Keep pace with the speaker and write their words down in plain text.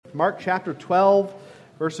Mark chapter 12,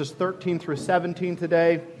 verses 13 through 17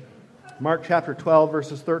 today. Mark chapter 12,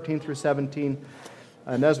 verses 13 through 17.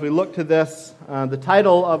 And as we look to this, the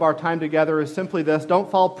title of our time together is simply this: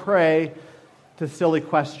 Don't fall prey to silly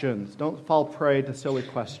questions. Don't fall prey to silly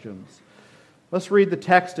questions. Let's read the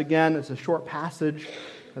text again. It's a short passage,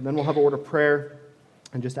 and then we'll have a word of prayer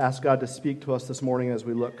and just ask God to speak to us this morning as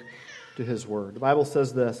we look to His Word. The Bible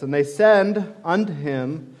says this: And they send unto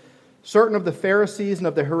him certain of the Pharisees and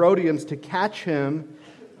of the Herodians to catch him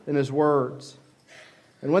in his words.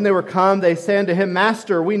 And when they were come, they say unto him,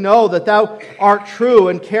 Master, we know that thou art true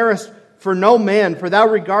and carest for no man, for thou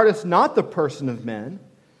regardest not the person of men,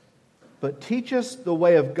 but teachest the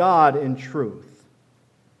way of God in truth.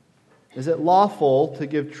 Is it lawful to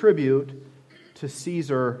give tribute to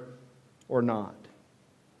Caesar or not?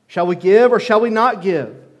 Shall we give or shall we not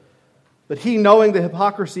give? But he, knowing the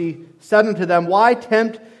hypocrisy, said unto them, Why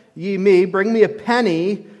tempt ye me? Bring me a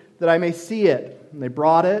penny that I may see it. And they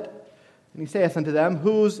brought it. And he saith unto them,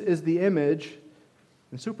 Whose is the image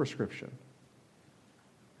and superscription?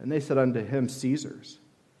 And they said unto him, Caesar's.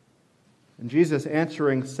 And Jesus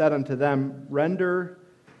answering said unto them, Render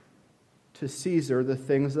to Caesar the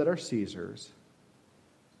things that are Caesar's,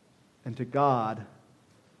 and to God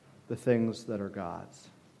the things that are God's.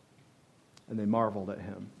 And they marveled at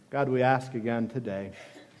him. God, we ask again today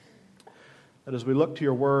that as we look to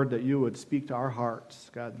your word, that you would speak to our hearts,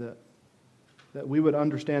 God, that we would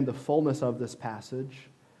understand the fullness of this passage,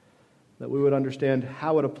 that we would understand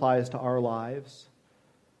how it applies to our lives.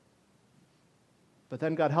 But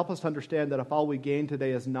then, God, help us to understand that if all we gain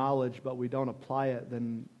today is knowledge, but we don't apply it,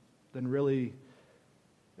 then really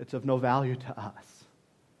it's of no value to us.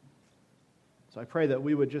 So I pray that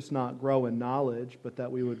we would just not grow in knowledge, but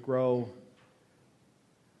that we would grow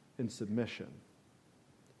in submission.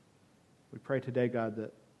 We pray today, God,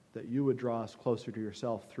 that you would draw us closer to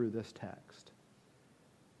yourself through this text.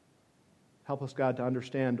 Help us, God, to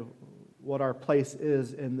understand what our place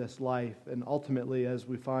is in this life. And ultimately, as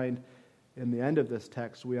we find in the end of this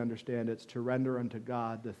text, we understand it's to render unto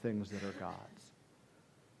God the things that are God's.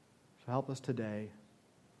 So help us today.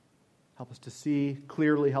 Help us to see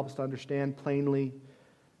clearly. Help us to understand plainly.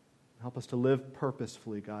 Help us to live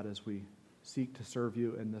purposefully, God, as we seek to serve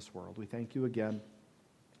you in this world. We thank you again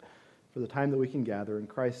for the time that we can gather. In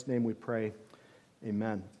Christ's name we pray,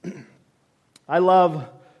 amen. I love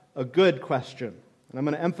a good question, and I'm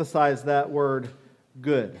going to emphasize that word,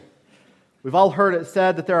 good. We've all heard it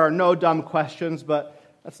said that there are no dumb questions, but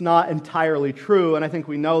that's not entirely true, and I think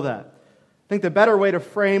we know that. I think the better way to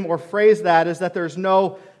frame or phrase that is that there's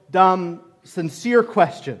no dumb, sincere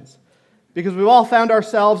questions, because we've all found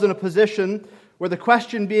ourselves in a position where the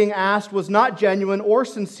question being asked was not genuine or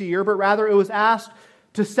sincere, but rather it was asked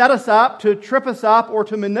to set us up, to trip us up, or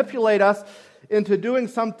to manipulate us into doing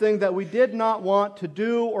something that we did not want to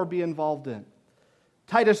do or be involved in.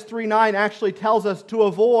 Titus 3:9 actually tells us to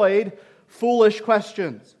avoid foolish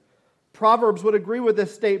questions. Proverbs would agree with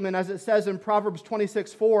this statement as it says in Proverbs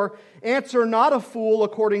 26:4, Answer not a fool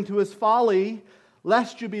according to his folly,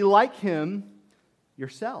 lest you be like him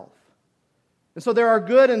yourself. And so there are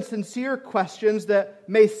good and sincere questions that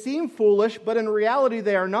may seem foolish, but in reality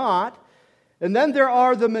they are not. And then there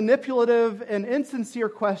are the manipulative and insincere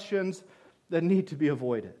questions that need to be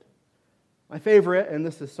avoided. My favorite, and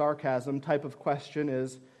this is sarcasm, type of question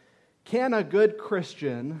is, can a good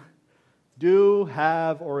Christian do,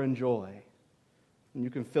 have, or enjoy? And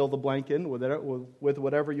you can fill the blank in with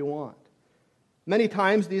whatever you want. Many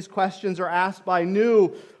times these questions are asked by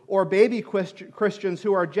new or baby Christians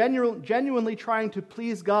who are genuinely trying to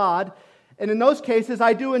please God. And in those cases,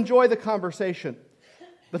 I do enjoy the conversation.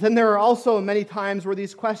 But then there are also many times where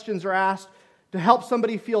these questions are asked to help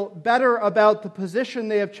somebody feel better about the position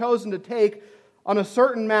they have chosen to take on a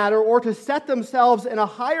certain matter, or to set themselves in a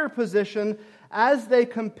higher position as they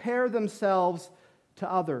compare themselves to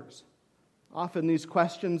others. Often these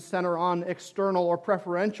questions center on external or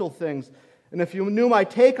preferential things. And if you knew my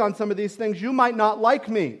take on some of these things, you might not like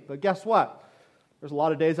me. But guess what? There's a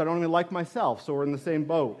lot of days I don't even like myself, so we're in the same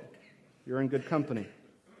boat. You're in good company.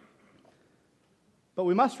 But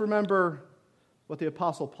we must remember what the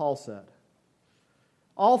Apostle Paul said.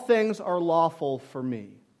 All things are lawful for me.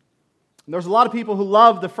 And there's a lot of people who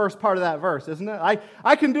love the first part of that verse, isn't it?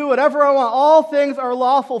 I can do whatever I want. All things are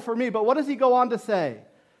lawful for me. But what does he go on to say?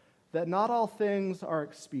 That not all things are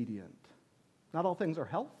expedient. Not all things are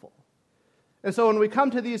helpful. And so when we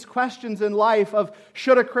come to these questions in life of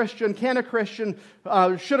should a Christian, can a Christian,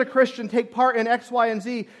 should a Christian take part in X, Y, and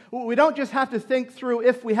Z, we don't just have to think through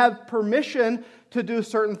if we have permission to do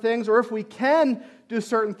certain things or if we can do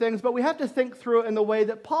certain things, but we have to think through it in the way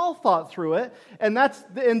that Paul thought through it, and that's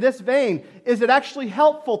in this vein. Is it actually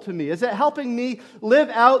helpful to me? Is it helping me live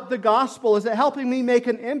out the gospel? Is it helping me make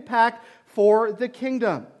an impact for the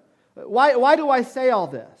kingdom? Why do I say all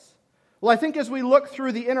this? Well, I think as we look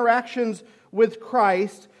through the interactions with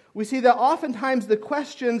Christ, we see that oftentimes the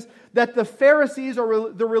questions that the Pharisees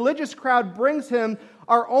or the religious crowd brings him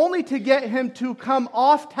are only to get him to come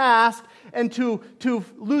off task and to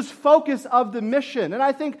lose focus of the mission. And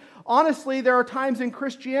I think, honestly, there are times in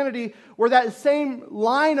Christianity where that same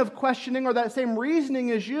line of questioning or that same reasoning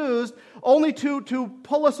is used only to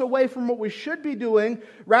pull us away from what we should be doing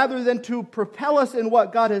rather than to propel us in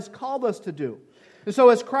what God has called us to do. And so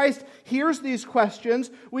as Christ hears these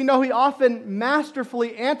questions, we know He often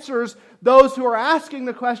masterfully answers those who are asking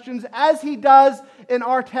the questions as He does in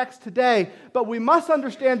our text today. But we must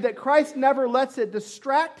understand that Christ never lets it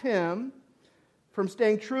distract Him from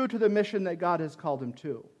staying true to the mission that God has called Him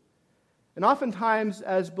to. And oftentimes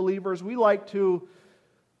as believers, we like to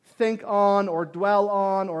think on or dwell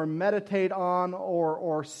on or meditate on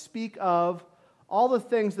or speak of all the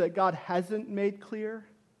things that God hasn't made clear.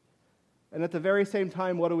 And at the very same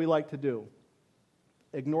time, what do we like to do?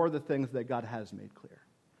 Ignore the things that God has made clear.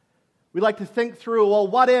 We like to think through, well,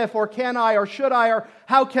 what if, or can I, or should I, or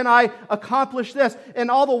how can I accomplish this? And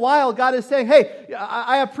all the while, God is saying, hey,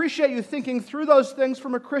 I appreciate you thinking through those things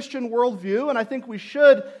from a Christian worldview, and I think we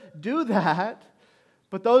should do that.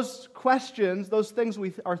 But those questions, those things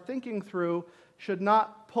we are thinking through, should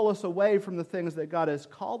not pull us away from the things that God has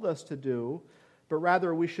called us to do, but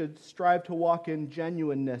rather we should strive to walk in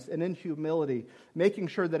genuineness and in humility, making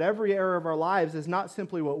sure that every area of our lives is not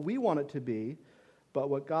simply what we want it to be, but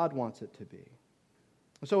what God wants it to be.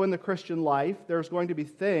 So in the Christian life, there's going to be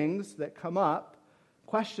things that come up,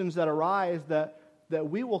 questions that arise that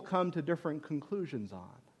we will come to different conclusions on.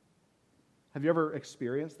 Have you ever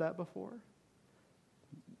experienced that before?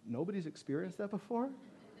 Nobody's experienced that before?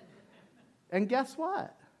 And guess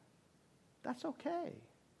what? That's okay.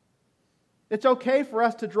 It's okay for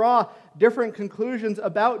us to draw different conclusions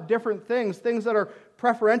about different things that are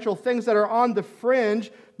preferential, things that are on the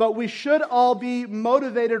fringe, but we should all be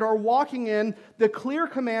motivated or walking in the clear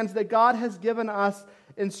commands that God has given us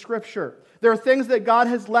in Scripture. There are things that God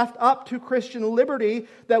has left up to Christian liberty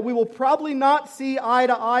that we will probably not see eye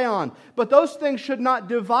to eye on, but those things should not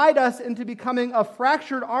divide us into becoming a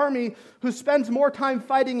fractured army who spends more time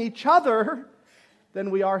fighting each other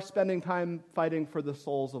than we are spending time fighting for the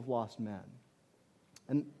souls of lost men.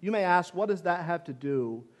 And you may ask, what does that have to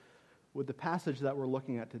do with the passage that we're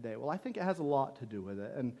looking at today? Well, I think it has a lot to do with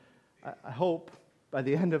it. And I hope by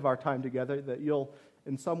the end of our time together that you'll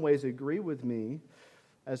in some ways agree with me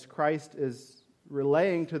as Christ is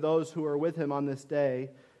relaying to those who are with Him on this day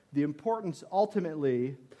the importance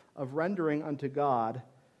ultimately of rendering unto God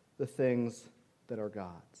the things that are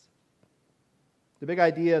God's. The big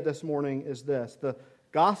idea this morning is this: the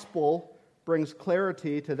gospel brings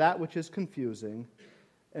clarity to that which is confusing,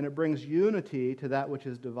 and it brings unity to that which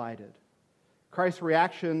is divided. Christ's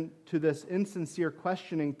reaction to this insincere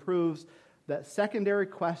questioning proves that secondary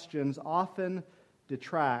questions often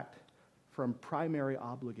detract from primary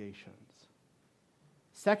obligations.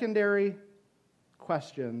 Secondary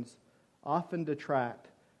questions often detract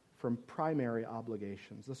from primary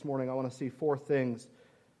obligations. This morning I want to see 4 things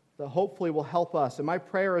that hopefully will help us. And my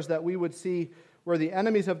prayer is that we would see where the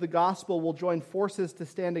enemies of the gospel will join forces to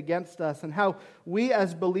stand against us, and how we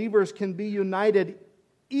as believers can be united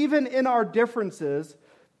even in our differences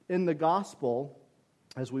in the gospel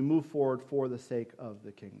as we move forward for the sake of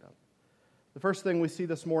the kingdom. The first thing we see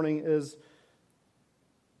this morning is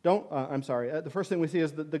the first thing we see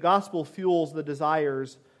is that the gospel fuels the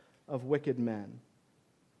desires of wicked men.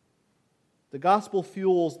 The gospel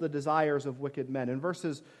fuels the desires of wicked men. In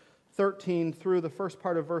verses 13 through the first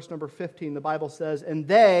part of verse number 15, the Bible says, "And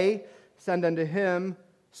they send unto him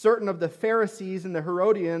certain of the Pharisees and the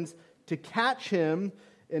Herodians to catch him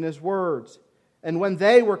in his words. And when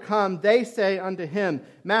they were come, they say unto him,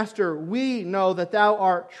 Master, we know that thou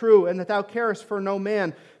art true, and that thou carest for no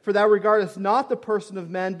man, for thou regardest not the person of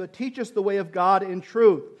men, but teachest the way of God in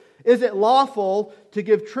truth. Is it lawful to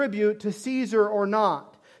give tribute to Caesar or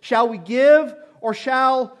not? Shall we give, or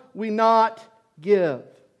shall we not give?"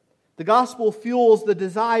 The gospel fuels the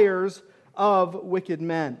desires of wicked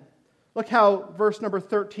men. Look how verse number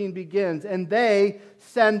 13 begins. "And they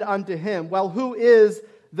send unto him." Well, who is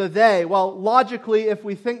the they? Well, logically, if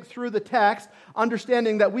we think through the text,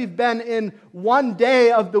 understanding that we've been in one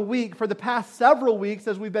day of the week for the past several weeks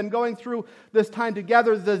as we've been going through this time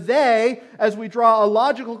together, the they, as we draw a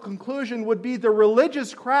logical conclusion, would be the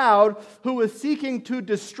religious crowd who is seeking to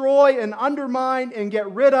destroy and undermine and get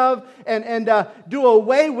rid of and do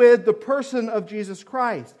away with the person of Jesus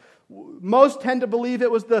Christ. Most tend to believe it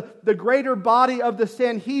was the greater body of the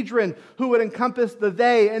Sanhedrin who would encompass the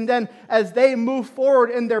they. And then as they move forward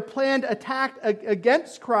in their planned attack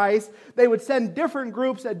against Christ, they would send different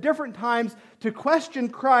groups at different times to question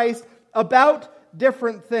Christ about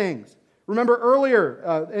different things. Remember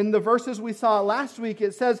earlier in the verses we saw last week,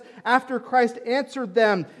 it says, after Christ answered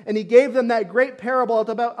them, and He gave them that great parable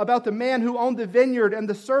about the man who owned the vineyard and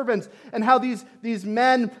the servants, and how these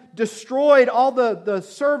men destroyed all the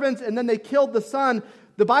servants, and then they killed the son.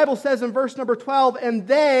 The Bible says in verse number 12, and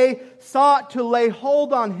they sought to lay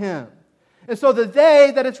hold on Him. And so the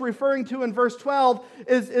they that it's referring to in verse 12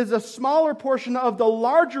 is a smaller portion of the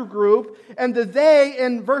larger group, and the they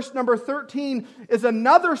in verse number 13 is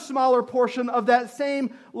another smaller portion of that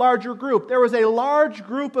same larger group. There was a large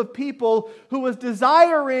group of people who was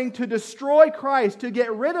desiring to destroy Christ, to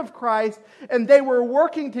get rid of Christ, and they were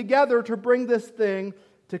working together to bring this thing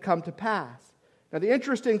to come to pass. Now, the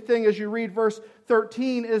interesting thing as you read verse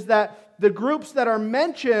 13 is that the groups that are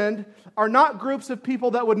mentioned are not groups of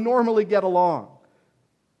people that would normally get along.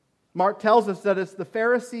 Mark tells us that it's the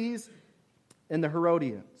Pharisees and the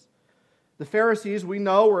Herodians. The Pharisees, we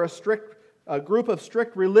know, were a group of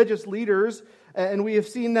strict religious leaders, and we have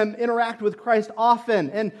seen them interact with Christ often.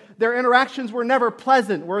 And their interactions were never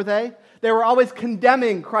pleasant, were they? They were always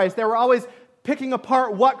condemning Christ. They were always picking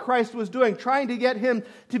apart what Christ was doing, trying to get Him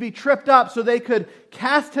to be tripped up so they could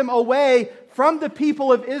cast Him away from the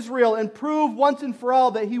people of Israel and prove once and for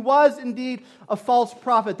all that He was indeed a false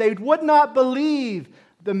prophet. They would not believe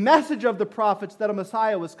the message of the prophets that a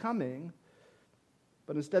Messiah was coming,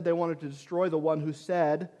 but instead they wanted to destroy the one who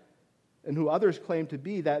said, and who others claimed to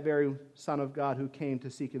be, that very Son of God who came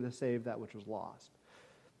to seek and to save that which was lost.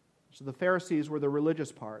 So the Pharisees were the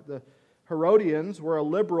religious part. The Herodians were a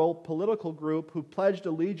liberal political group who pledged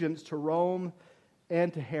allegiance to Rome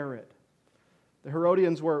and to Herod. The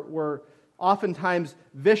Herodians were oftentimes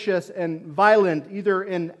vicious and violent, either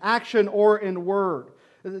in action or in word.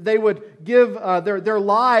 They would give their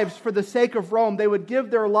lives for the sake of Rome. They would give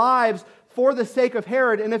their lives for the sake of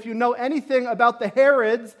Herod. And if you know anything about the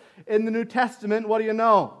Herods in the New Testament, what do you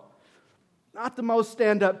know? Not the most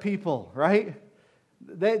stand-up people, right?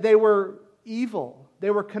 They were evil. They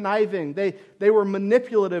were conniving. They were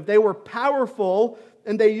manipulative. They were powerful,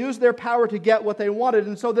 and they used their power to get what they wanted.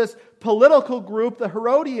 And so this political group, the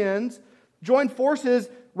Herodians, joined forces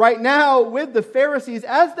right now with the Pharisees,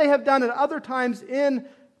 as they have done at other times in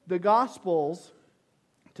the Gospels,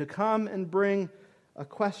 to come and bring a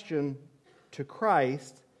question to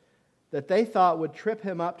Christ that they thought would trip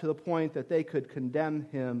Him up to the point that they could condemn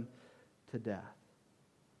Him to death.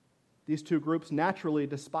 These two groups naturally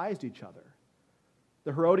despised each other.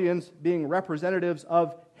 The Herodians, being representatives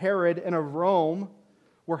of Herod and of Rome,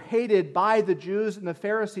 were hated by the Jews and the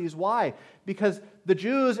Pharisees. Why? Because the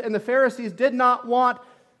Jews and the Pharisees did not want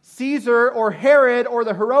Caesar or Herod or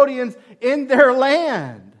the Herodians in their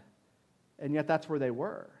land. And yet that's where they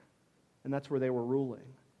were. And that's where they were ruling.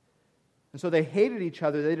 And so they hated each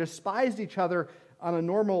other. They despised each other on a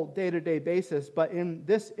normal day-to-day basis. But in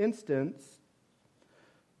this instance,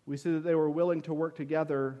 we see that they were willing to work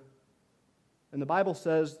together. And the Bible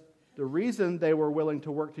says the reason they were willing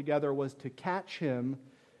to work together was to catch Him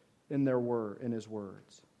in His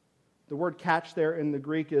words. The word catch there in the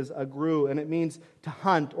Greek is agrou, and it means to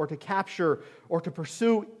hunt or to capture or to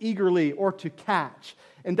pursue eagerly or to catch.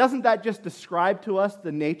 And doesn't that just describe to us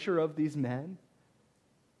the nature of these men?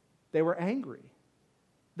 They were angry.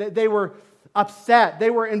 They were upset. They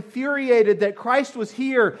were infuriated that Christ was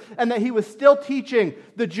here and that He was still teaching.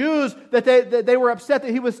 The Jews, that they were upset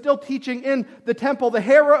that He was still teaching in the temple. The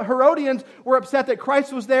Herodians were upset that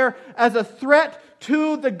Christ was there as a threat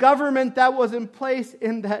to the government that was in place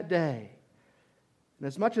in that day. And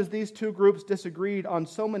as much as these two groups disagreed on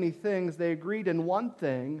so many things, they agreed in one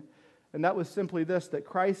thing, and that was simply this, that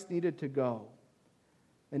Christ needed to go.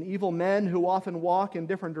 And evil men who often walk in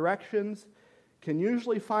different directions can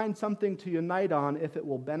usually find something to unite on if it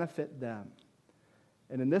will benefit them.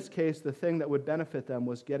 And in this case, the thing that would benefit them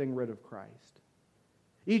was getting rid of Christ.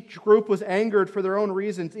 Each group was angered for their own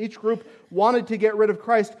reasons. Each group wanted to get rid of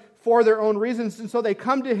Christ for their own reasons. And so they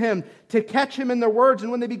come to Him to catch Him in their words.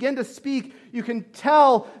 And when they begin to speak, you can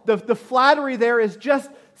tell the flattery there is just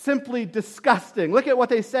simply disgusting. Look at what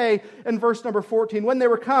they say in verse number 14. When they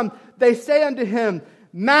were come, they say unto Him,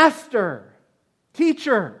 Master,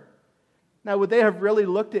 Teacher. Now, would they have really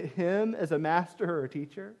looked at him as a master or a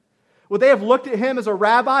teacher? Would they have looked at him as a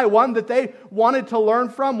rabbi, one that they wanted to learn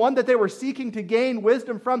from, one that they were seeking to gain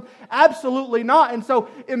wisdom from? Absolutely not. And so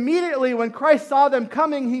immediately when Christ saw them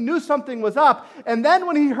coming, he knew something was up. And then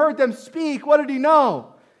when he heard them speak, what did he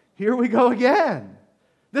know? Here we go again.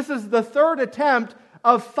 This is the third attempt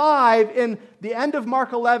of 5 in the end of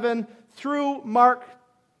Mark 11 through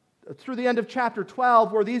the end of chapter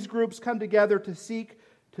 12, where these groups come together to seek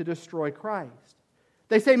to destroy Christ.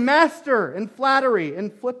 They say, Master, in flattery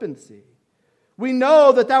and flippancy. We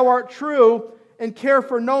know that thou art true and care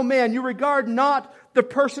for no man. You regard not the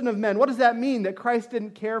person of men. What does that mean? That Christ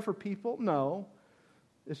didn't care for people? No.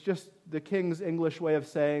 It's just the King's English way of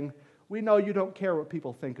saying, we know you don't care what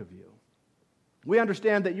people think of you. We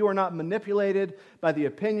understand that you are not manipulated by the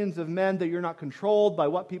opinions of men, that you're not controlled by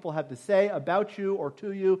what people have to say about you or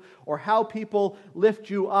to you, or how people lift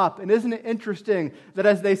you up. And isn't it interesting that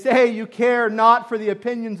as they say you care not for the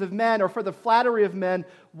opinions of men or for the flattery of men,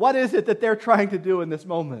 what is it that they're trying to do in this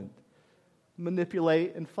moment?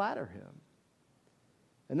 Manipulate and flatter him.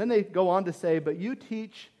 And then they go on to say, but you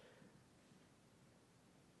teach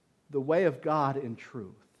the way of God in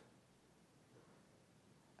truth.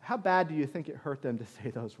 How bad do you think it hurt them to say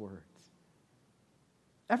those words?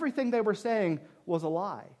 Everything they were saying was a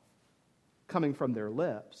lie coming from their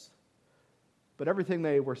lips. But everything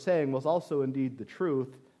they were saying was also indeed the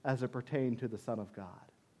truth as it pertained to the Son of God.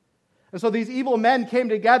 And so these evil men came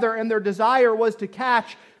together, and their desire was to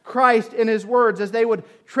catch Christ in his words as they would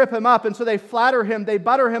trip him up. And so they flatter him, they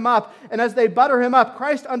butter him up. And as they butter him up,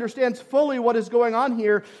 Christ understands fully what is going on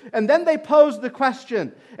here. And then they pose the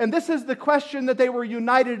question. And this is the question that they were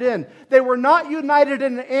united in. They were not united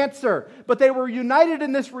in an answer, but they were united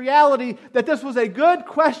in this reality that this was a good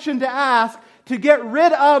question to ask to get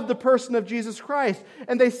rid of the person of Jesus Christ.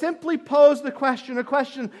 And they simply posed the question, a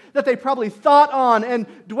question that they probably thought on and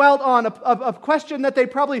dwelt on, a question that they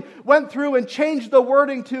probably went through and changed the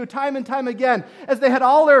wording to time and time again, as they had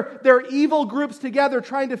all their evil groups together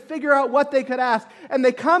trying to figure out what they could ask. And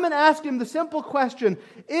they come and ask him the simple question,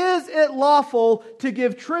 is it lawful to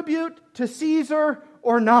give tribute to Caesar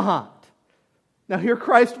or not? Now here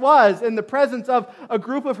Christ was in the presence of a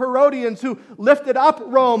group of Herodians who lifted up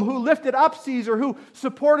Rome, who lifted up Caesar, who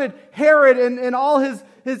supported Herod in all his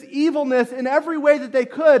evilness in every way that they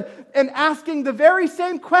could. And asking the very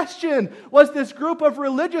same question was this group of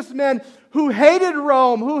religious men who hated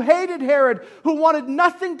Rome, who hated Herod, who wanted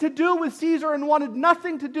nothing to do with Caesar and wanted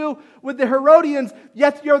nothing to do with the Herodians.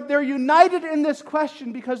 Yet they're united in this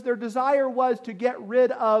question because their desire was to get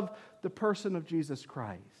rid of the person of Jesus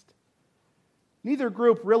Christ. Neither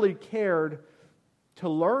group really cared to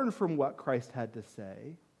learn from what Christ had to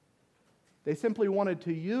say. They simply wanted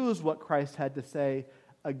to use what Christ had to say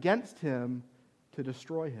against him to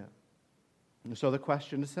destroy him. And so the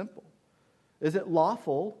question is simple. Is it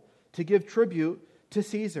lawful to give tribute to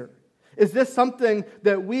Caesar? Is this something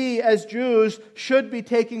that we as Jews should be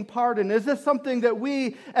taking part in? Is this something that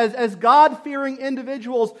we as God-fearing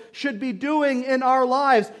individuals should be doing in our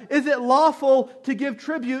lives? Is it lawful to give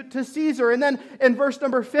tribute to Caesar? And then in verse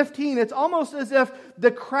number 15, it's almost as if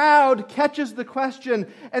the crowd catches the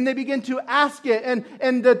question and they begin to ask it.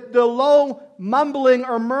 And the low mumbling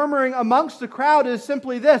or murmuring amongst the crowd is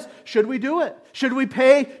simply this: should we do it? Should we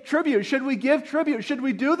pay tribute? Should we give tribute? Should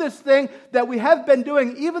we do this thing that we have been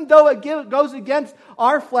doing, even though it goes against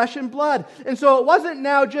our flesh and blood? And so it wasn't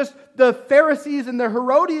now just the Pharisees and the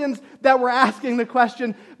Herodians that were asking the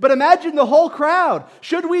question, but imagine the whole crowd.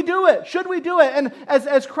 Should we do it? Should we do it? And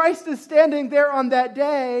as Christ is standing there on that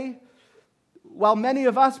day, while many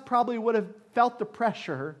of us probably would have felt the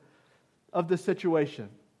pressure of the situation,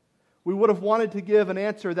 we would have wanted to give an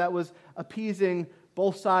answer that was appeasing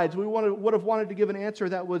both sides. We would have wanted to give an answer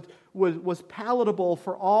that was palatable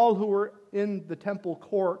for all who were in the temple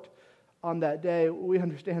court on that day. We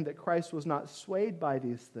understand that Christ was not swayed by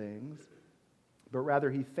these things, but rather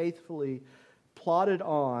he faithfully plodded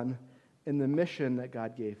on in the mission that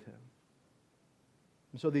God gave him.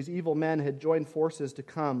 And so these evil men had joined forces to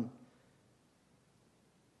come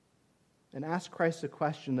and ask Christ a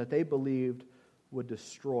question that they believed would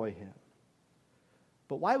destroy him.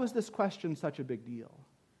 But why was this question such a big deal?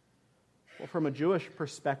 Well, from a Jewish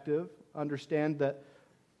perspective, understand that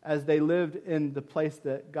as they lived in the place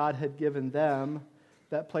that God had given them,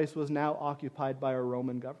 that place was now occupied by a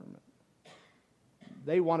Roman government.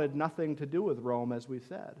 They wanted nothing to do with Rome, as we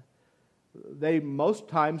said. They most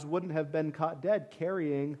times wouldn't have been caught dead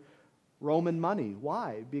carrying Roman money.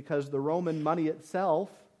 Why? Because the Roman money itself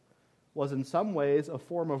was in some ways a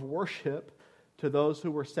form of worship to those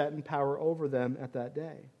who were set in power over them at that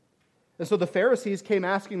day. And so the Pharisees came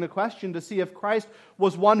asking the question to see if Christ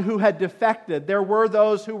was one who had defected. There were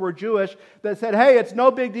those who were Jewish that said, hey, it's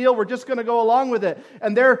no big deal, we're just going to go along with it.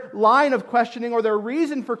 And their line of questioning, or their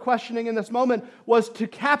reason for questioning in this moment, was to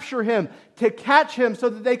capture him, to catch him so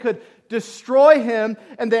that they could destroy him.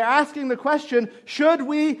 And they're asking the question, should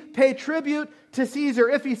we pay tribute to Caesar?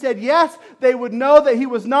 If he said yes, they would know that he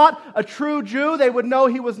was not a true Jew. They would know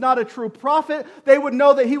he was not a true prophet. They would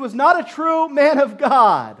know that he was not a true man of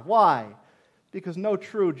God. Why? Because no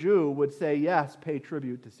true Jew would say, yes, pay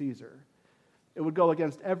tribute to Caesar. It would go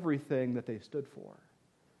against everything that they stood for.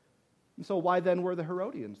 And so why then were the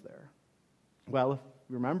Herodians there? Well, if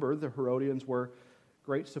you remember, the Herodians were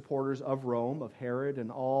great supporters of Rome, of Herod, and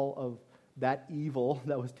all of that evil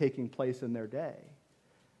that was taking place in their day.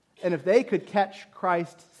 And if they could catch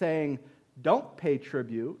Christ saying, don't pay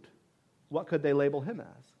tribute, what could they label him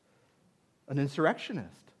as? An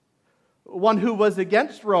insurrectionist. One who was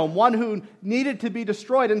against Rome, one who needed to be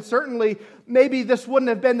destroyed. And certainly, maybe this wouldn't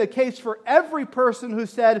have been the case for every person who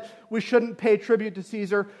said we shouldn't pay tribute to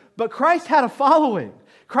Caesar, but Christ had a following.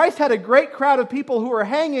 Christ had a great crowd of people who were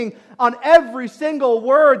hanging on every single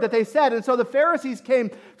word that they said. And so the Pharisees came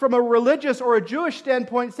from a religious or a Jewish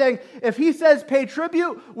standpoint saying, if he says pay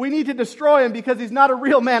tribute, we need to destroy him because he's not a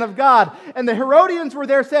real man of God. And the Herodians were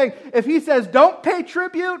there saying, if he says don't pay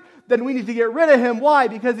tribute, then we need to get rid of him. Why?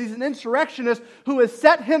 Because he's an insurrectionist who has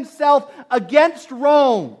set himself against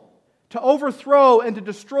Rome to overthrow and to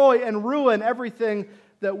destroy and ruin everything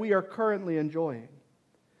that we are currently enjoying.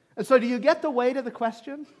 And so do you get the weight of the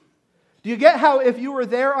question? Do you get how if you were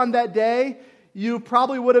there on that day, you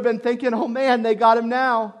probably would have been thinking, oh man, they got him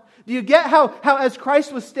now. Do you get how as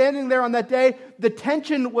Christ was standing there on that day, the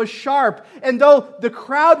tension was sharp? And though the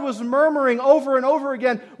crowd was murmuring over and over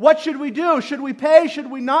again, what should we do? Should we pay?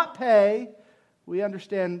 Should we not pay? We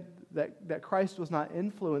understand that Christ was not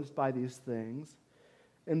influenced by these things.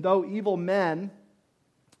 And though evil men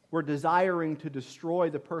were desiring to destroy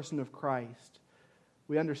the person of Christ,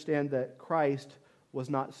 we understand that Christ was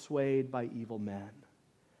not swayed by evil men.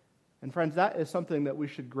 And friends, that is something that we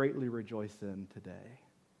should greatly rejoice in today.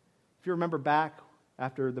 If you remember back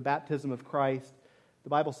after the baptism of Christ, the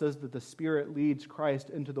Bible says that the Spirit leads Christ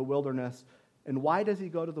into the wilderness. And why does he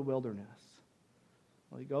go to the wilderness?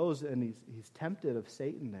 Well, he goes and he's tempted of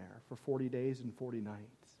Satan there for 40 days and 40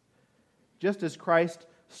 nights. Just as Christ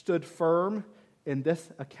stood firm in this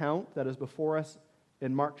account that is before us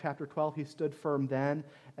in Mark chapter 12, he stood firm then.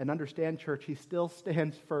 And understand, church, he still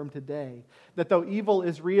stands firm today. That though evil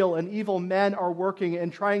is real and evil men are working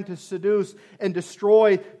and trying to seduce and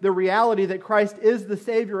destroy the reality that Christ is the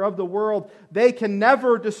Savior of the world, they can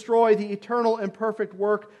never destroy the eternal and perfect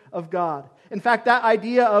work of God. In fact, that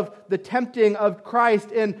idea of the tempting of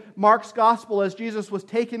Christ in Mark's gospel as Jesus was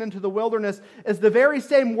taken into the wilderness is the very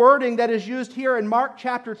same wording that is used here in Mark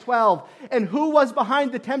chapter 12. And who was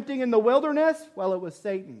behind the tempting in the wilderness? Well, it was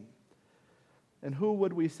Satan. And who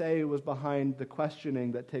would we say was behind the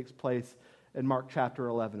questioning that takes place in Mark chapter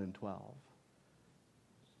 11 and 12?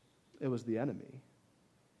 It was the enemy.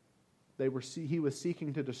 He was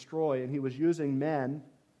seeking to destroy, and he was using men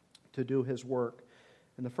to do his work.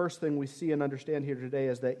 And the first thing we see and understand here today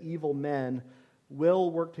is that evil men will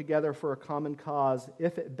work together for a common cause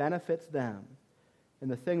if it benefits them. And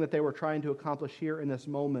the thing that they were trying to accomplish here in this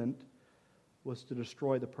moment was to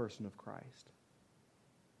destroy the person of Christ.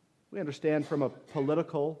 We understand from a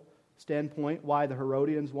political standpoint why the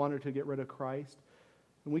Herodians wanted to get rid of Christ.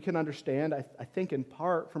 And we can understand, I think in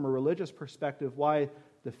part from a religious perspective, why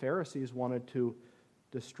the Pharisees wanted to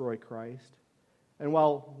destroy Christ. And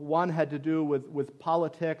while one had to do with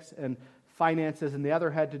politics and finances, and the other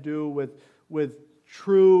had to do with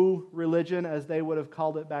true religion, as they would have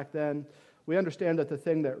called it back then, we understand that the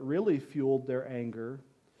thing that really fueled their anger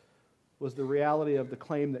was the reality of the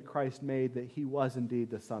claim that Christ made that he was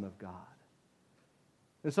indeed the Son of God.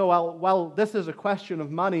 And so while this is a question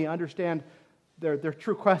of money, understand their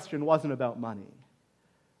true question wasn't about money.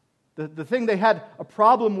 The thing they had a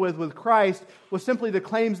problem with Christ was simply the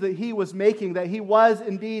claims that he was making, that he was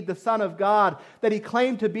indeed the Son of God, that he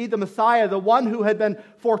claimed to be the Messiah, the one who had been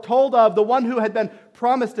foretold of, the one who had been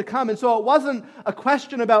promised to come. And so it wasn't a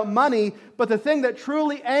question about money, but the thing that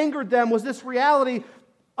truly angered them was this reality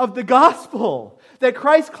of the gospel, that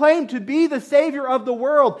Christ claimed to be the Savior of the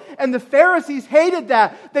world. And the Pharisees hated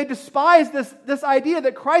that. They despised this idea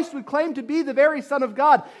that Christ would claim to be the very Son of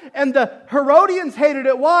God. And the Herodians hated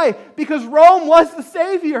it. Why? Because Rome was the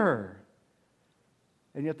Savior.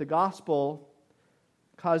 And yet the gospel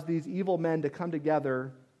caused these evil men to come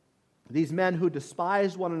together These men who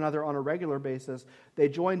despised one another on a regular basis, they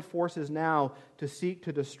joined forces now to seek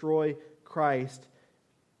to destroy Christ.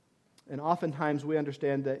 And oftentimes we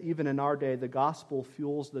understand that even in our day, the gospel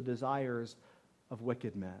fuels the desires of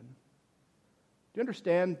wicked men. Do you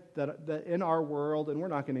understand that in our world, and we're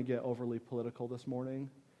not going to get overly political this morning,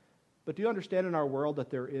 but do you understand in our world that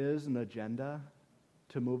there is an agenda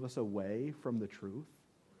to move us away from the truth?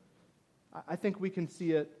 I think we can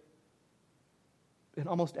see it in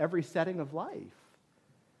almost every setting of life.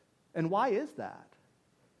 And why is that?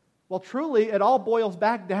 Well, truly, it all boils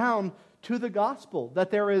back down to the gospel,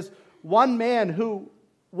 that there is one man who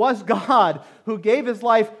was God, who gave his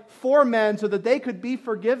life for men so that they could be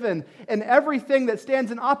forgiven. And everything that stands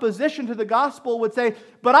in opposition to the gospel would say,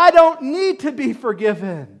 but I don't need to be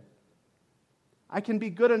forgiven. I can be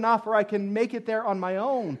good enough, or I can make it there on my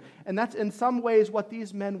own. And that's in some ways what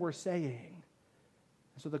these men were saying.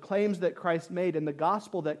 So the claims that Christ made and the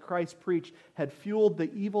gospel that Christ preached had fueled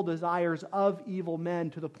the evil desires of evil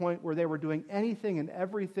men to the point where they were doing anything and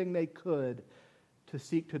everything they could to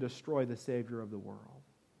seek to destroy the Savior of the world.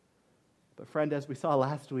 But friend, as we saw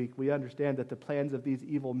last week, we understand that the plans of these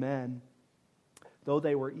evil men, though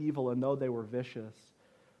they were evil and though they were vicious,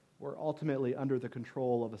 were ultimately under the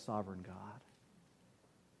control of a sovereign God.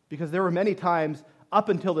 Because there were many times up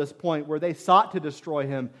until this point where they sought to destroy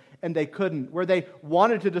him and they couldn't, where they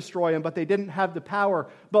wanted to destroy him but they didn't have the power.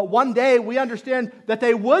 But one day we understand that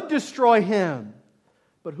they would destroy him.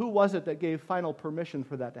 But who was it that gave final permission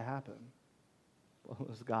for that to happen? Well, it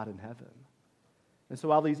was God in heaven. And so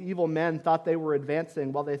while these evil men thought they were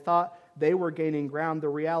advancing, while they thought they were gaining ground, the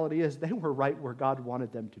reality is they were right where God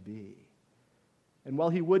wanted them to be. And while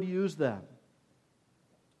he would use them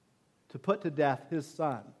to put to death his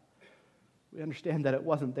son, we understand that it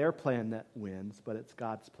wasn't their plan that wins, but it's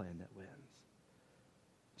God's plan that wins.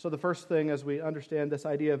 So the first thing, as we understand this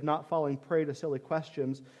idea of not falling prey to silly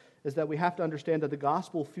questions, is that we have to understand that the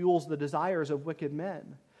gospel fuels the desires of wicked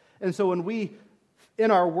men. And so when we,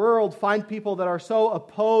 in our world, find people that are so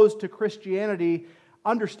opposed to Christianity,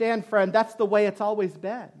 understand, friend, that's the way it's always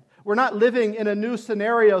been. We're not living in a new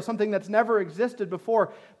scenario, something that's never existed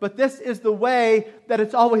before, but this is the way that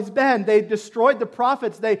it's always been. They destroyed the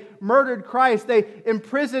prophets, they murdered Christ, they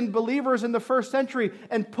imprisoned believers in the first century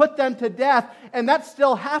and put them to death, and that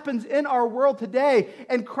still happens in our world today.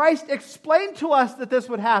 And Christ explained to us that this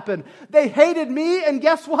would happen. They hated me, and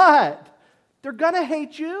guess what? They're going to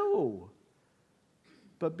hate you.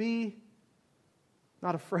 But be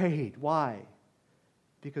not afraid. Why?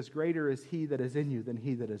 Because greater is he that is in you than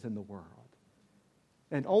he that is in the world.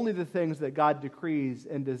 And only the things that God decrees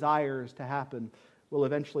and desires to happen will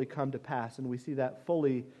eventually come to pass. And we see that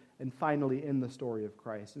fully and finally in the story of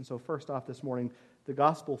Christ. And so first off this morning, the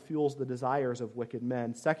gospel fuels the desires of wicked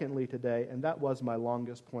men. Secondly today, and that was my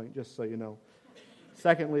longest point, just so you know.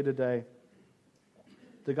 Secondly today,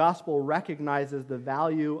 the gospel recognizes the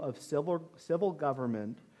value of civil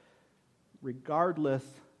government regardless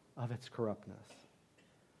of its corruptness.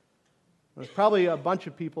 There's probably a bunch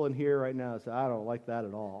of people in here right now that say, I don't like that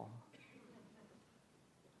at all.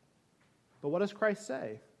 But what does Christ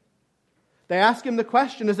say? They ask him the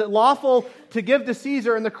question, is it lawful to give to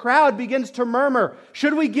Caesar? And the crowd begins to murmur,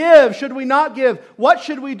 should we give? Should we not give? What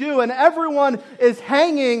should we do? And everyone is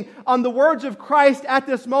hanging on the words of Christ at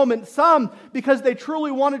this moment. Some because they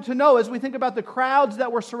truly wanted to know, as we think about the crowds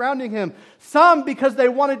that were surrounding him. Some because they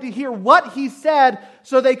wanted to hear what he said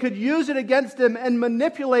so they could use it against him and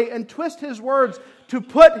manipulate and twist his words to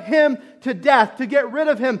put him to death, to get rid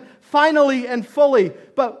of him finally and fully.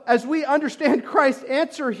 But as we understand Christ's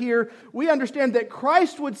answer here, we understand that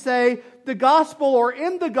Christ would say the gospel, or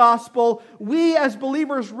in the gospel, we as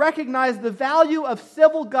believers recognize the value of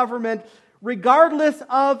civil government regardless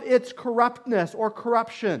of its corruptness or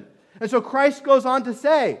corruption. And so Christ goes on to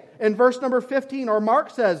say in verse number 15, or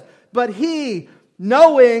Mark says, but he,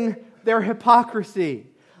 knowing their hypocrisy.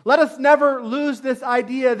 Let us never lose this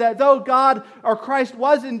idea that though God or Christ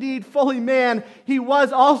was indeed fully man, he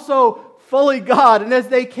was also fully God. And as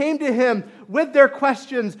they came to him with their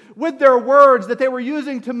questions, with their words that they were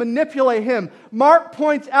using to manipulate him, Mark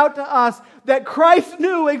points out to us that Christ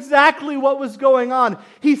knew exactly what was going on.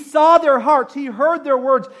 He saw their hearts. He heard their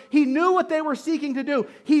words. He knew what they were seeking to do.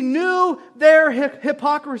 He knew their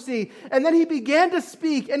hypocrisy. And then he began to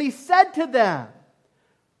speak, and he said to them,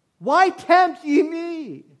 why tempt ye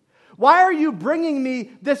me? Why are you bringing me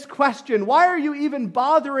this question? Why are you even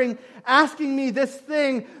bothering asking me this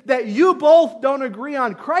thing that you both don't agree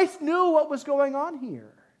on? Christ knew what was going on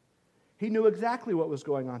here. He knew exactly what was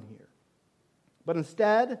going on here. But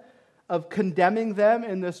instead of condemning them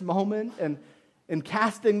in this moment and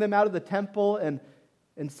casting them out of the temple and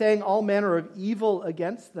and saying all manner of evil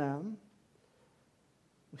against them,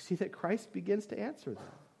 we see that Christ begins to answer them.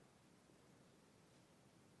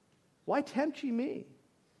 Why tempt ye me?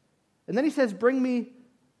 And then he says, bring me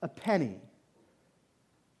a penny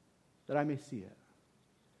that I may see it.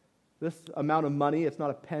 This amount of money, it's not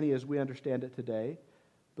a penny as we understand it today,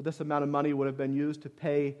 but this amount of money would have been used to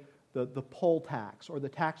pay the poll tax, or the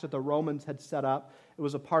tax that the Romans had set up. It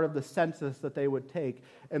was a part of the census that they would take.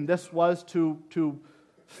 And this was to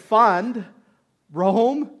fund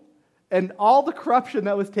Rome and all the corruption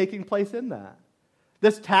that was taking place in that.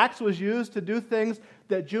 This tax was used to do things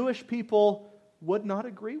that Jewish people would not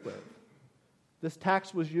agree with. This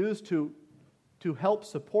tax was used to help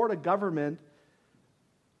support a government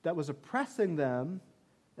that was oppressing them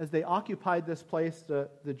as they occupied this place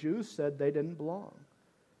that the Jews said they didn't belong.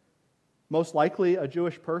 Most likely, a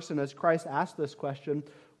Jewish person, as Christ asked this question,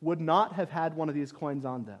 would not have had one of these coins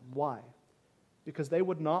on them. Why? Because they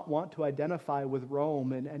would not want to identify with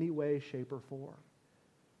Rome in any way, shape, or form.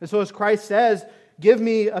 And so as Christ says, give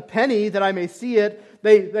me a penny that I may see it,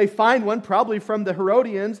 they find one probably from the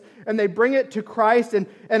Herodians, and they bring it to Christ, and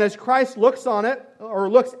as Christ looks on it, or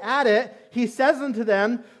looks at it, he says unto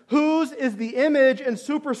them, whose is the image and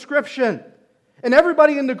superscription? And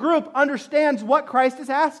everybody in the group understands what Christ is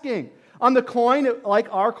asking. On the coin, like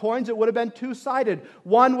our coins, it would have been two-sided.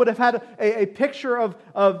 One would have had a picture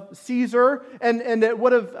of Caesar, and it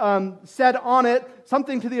would have said on it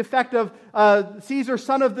something to the effect of Caesar,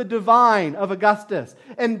 son of the divine, of Augustus.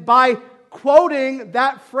 And by quoting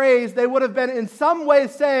that phrase, they would have been in some way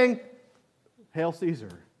saying, Hail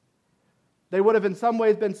Caesar. They would have in some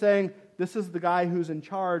ways been saying, this is the guy who's in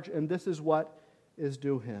charge, and this is what is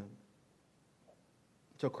due him.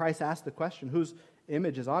 So Christ asked the question, whose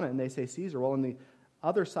image is on it? And they say Caesar. Well, on the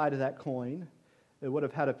other side of that coin, it would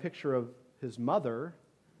have had a picture of his mother,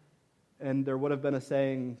 and there would have been a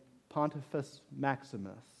saying, Pontifex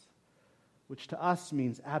Maximus, which to us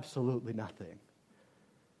means absolutely nothing.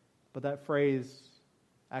 But that phrase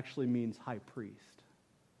actually means high priest.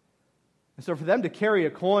 And so for them to carry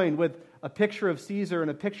a coin with a picture of Caesar and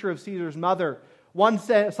a picture of Caesar's mother, one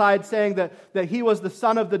side saying that he was the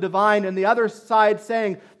son of the divine, and the other side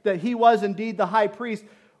saying that he was indeed the high priest,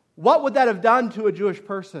 what would that have done to a Jewish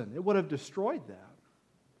person? It would have destroyed them.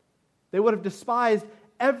 They would have despised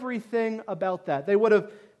everything about that. They would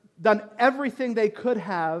have done everything they could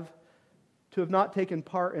have to have not taken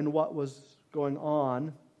part in what was going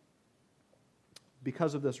on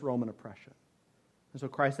because of this Roman oppression. And so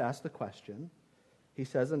Christ asked the question. He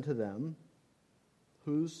says unto them,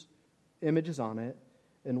 whose image is on it,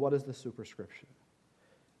 and what is the superscription?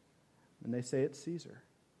 And they say it's Caesar.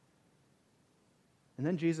 And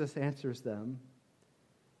then Jesus answers them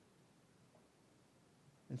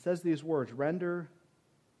and says these words, render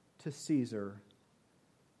to Caesar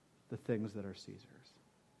the things that are Caesar's.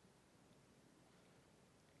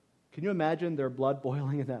 Can you imagine their blood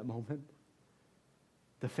boiling in that moment?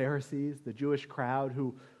 The Pharisees, the Jewish crowd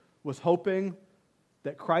who was hoping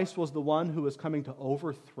that Christ was the one who was coming to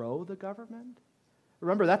overthrow the government.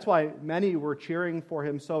 Remember, that's why many were cheering for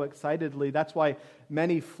him so excitedly. That's why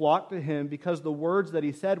many flocked to him, because the words that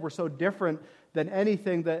he said were so different than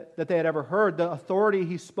anything that they had ever heard. The authority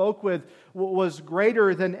he spoke with was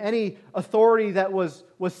greater than any authority that was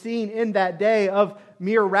seen in that day of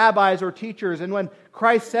mere rabbis or teachers. And when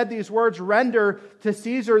Christ said these words, render to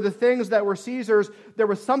Caesar the things that were Caesar's, there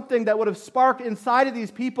was something that would have sparked inside of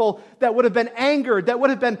these people that would have been angered, that would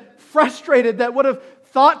have been frustrated, that would have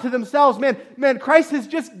thought to themselves, man, Christ has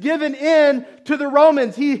just given in to the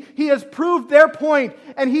Romans. He has proved their point,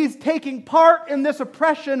 and he's taking part in this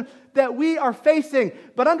oppression that we are facing.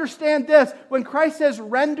 But understand this, when Christ says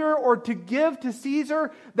render or to give to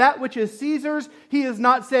Caesar that which is Caesar's, he is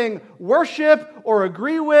not saying worship or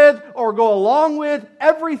agree with or go along with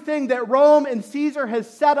everything that Rome and Caesar has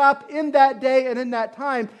set up in that day and in that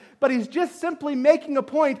time. But he's just simply making a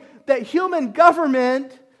point that human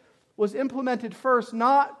government was implemented first,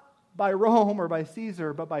 not by Rome or by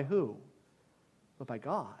Caesar, but by who? But by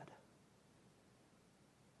God.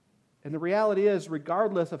 And the reality is,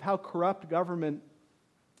 regardless of how corrupt government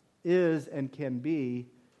is and can be,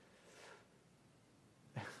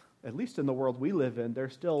 at least in the world we live in,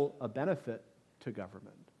 there's still a benefit to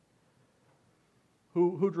government.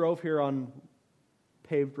 Who drove here on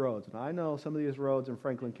paved roads? And I know some of these roads in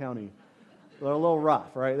Franklin County, they're a little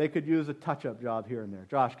rough, right? They could use a touch-up job here and there.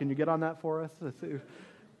 Josh, can you get on that for us?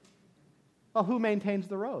 Well, who maintains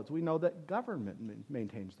the roads? We know that government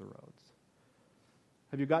maintains the roads.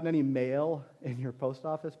 Have you gotten any mail in your post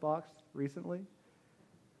office box recently?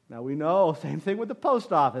 Now we know, same thing with the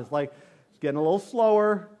post office. Like, getting a little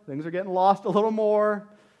slower. Things are getting lost a little more.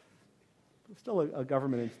 It's still a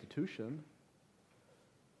government institution.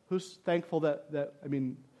 Who's thankful that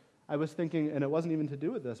I was thinking, and it wasn't even to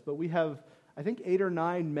do with this, but we have, I think, 8 or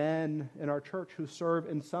 9 men in our church who serve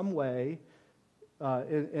in some way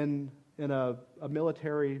in a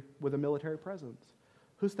military, with a military presence.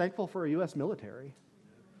 Who's thankful for a U.S. military?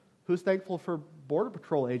 Who's thankful for Border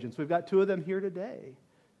Patrol agents? We've got 2 of them here today.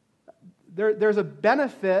 There's a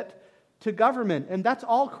benefit to government, and that's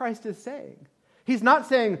all Christ is saying. He's not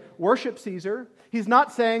saying worship Caesar. He's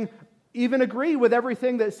not saying even agree with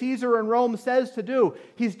everything that Caesar and Rome says to do.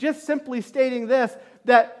 He's just simply stating this,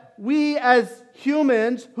 that we as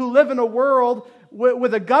humans who live in a world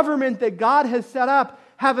with a government that God has set up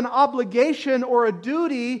have an obligation or a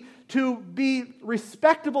duty to be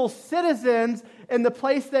respectable citizens in the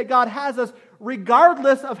place that God has us,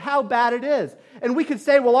 regardless of how bad it is. And we could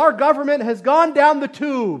say, well, our government has gone down the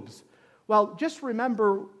tubes. Well, just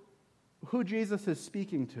remember who Jesus is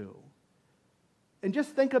speaking to. And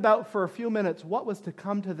just think about for a few minutes what was to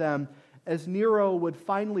come to them as Nero would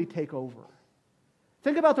finally take over.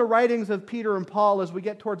 Think about the writings of Peter and Paul as we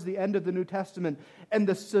get towards the end of the New Testament and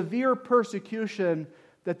the severe persecution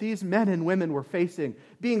that these men and women were facing,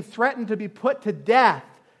 being threatened to be put to death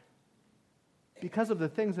because of the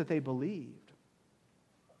things that they believed.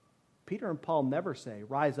 Peter and Paul never say,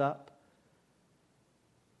 rise up,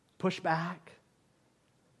 push back.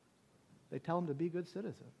 They tell them to be good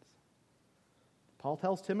citizens. Paul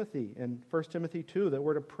tells Timothy in 1 Timothy 2 that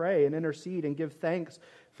we're to pray and intercede and give thanks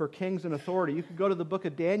for kings and authority. You could go to the book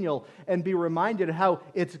of Daniel and be reminded how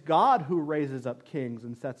it's God who raises up kings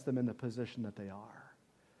and sets them in the position that they are.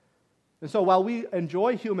 And so while we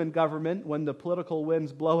enjoy human government when the political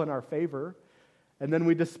winds blow in our favor, and then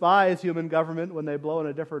we despise human government when they blow in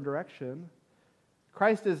a different direction,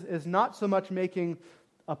 Christ is not so much making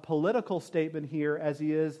a political statement here as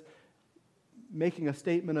he is making a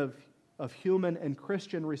statement of human and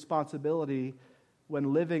Christian responsibility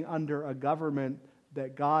when living under a government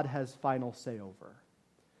that God has final say over.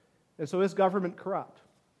 And so is government corrupt?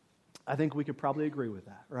 I think we could probably agree with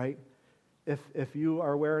that, right? If you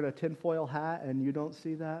are wearing a tinfoil hat and you don't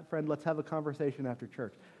see that, friend, let's have a conversation after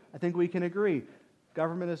church. I think we can agree.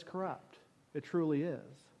 Government is corrupt. It truly is.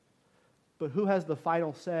 But who has the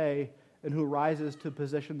final say and who rises to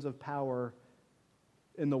positions of power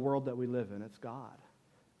in the world that we live in? It's God.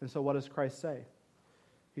 And so what does Christ say?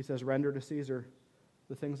 He says, render to Caesar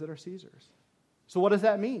the things that are Caesar's. So what does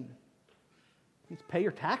that mean? It means pay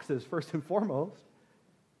your taxes first and foremost.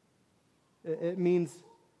 It means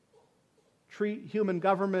treat human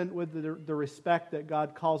government with the respect that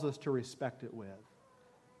God calls us to respect it with.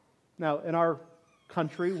 Now, in our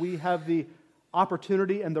country, we have the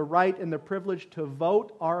opportunity and the right and the privilege to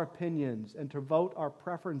vote our opinions and to vote our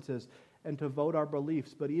preferences and to vote our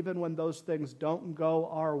beliefs. But even when those things don't go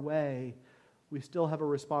our way, we still have a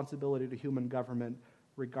responsibility to human government,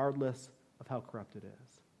 regardless of how corrupt it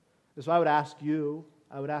is. And so I would ask you,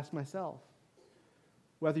 I would ask myself,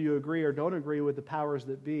 whether you agree or don't agree with the powers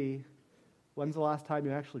that be, when's the last time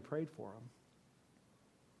you actually prayed for them?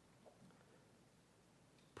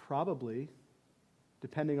 Probably,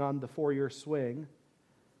 depending on the 4-year swing,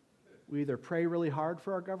 we either pray really hard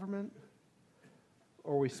for our government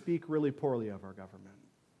or we speak really poorly of our government.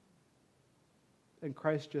 And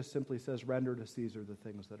Christ just simply says, render to Caesar the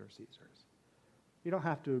things that are Caesar's. You don't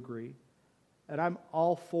have to agree. And I'm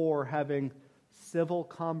all for having civil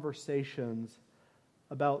conversations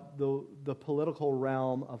about the political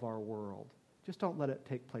realm of our world. Just don't let it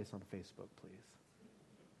take place on Facebook, please.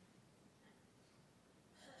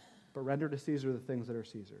 But render to Caesar the things that are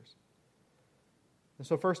Caesar's. And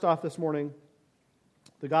so first off this morning,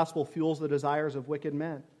 the gospel fuels the desires of wicked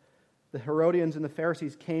men. The Herodians and the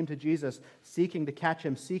Pharisees came to Jesus seeking to catch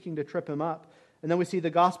him, seeking to trip him up. And then we see the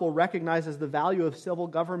gospel recognizes the value of civil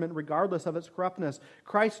government regardless of its corruptness.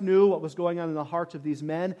 Christ knew what was going on in the hearts of these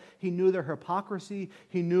men. He knew their hypocrisy.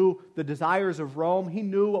 He knew the desires of Rome. He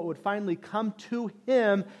knew what would finally come to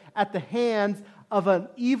him at the hands of an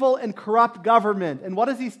evil and corrupt government. And what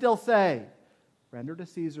does he still say? Render to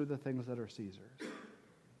Caesar the things that are Caesar's.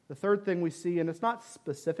 The third thing we see, and it's not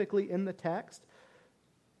specifically in the text,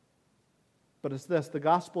 but it's this: the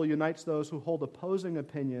gospel unites those who hold opposing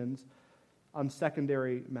opinions on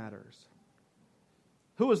secondary matters.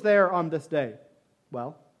 Who was there on this day?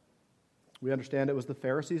 Well, we understand it was the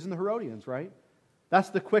Pharisees and the Herodians, right? That's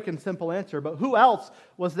the quick and simple answer. But who else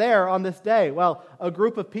was there on this day? Well, a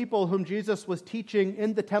group of people whom Jesus was teaching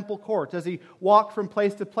in the temple courts as he walked from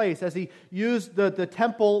place to place, as he used the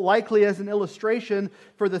temple likely as an illustration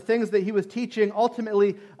for the things that he was teaching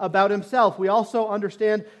ultimately about himself. We also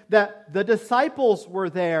understand that the disciples were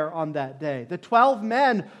there on that day. The 12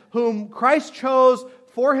 men whom Christ chose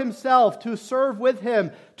for himself to serve with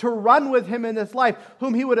him, to run with him in this life,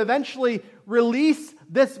 whom he would eventually release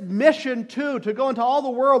this mission to go into all the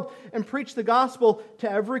world and preach the gospel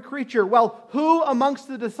to every creature. Well, who amongst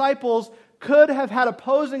the disciples could have had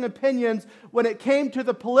opposing opinions when it came to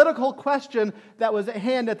the political question that was at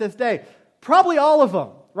hand at this day? Probably all of them,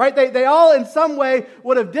 right? They all in some way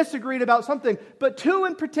would have disagreed about something, but two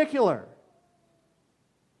in particular.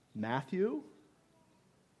 Matthew,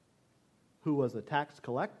 who was a tax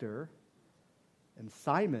collector, and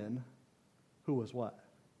Simon, who was what?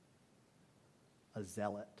 A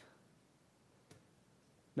zealot.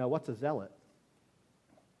 Now, what's a zealot?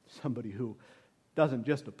 Somebody who doesn't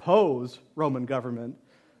just oppose Roman government,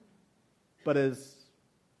 but is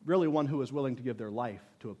really one who is willing to give their life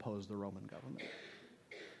to oppose the Roman government.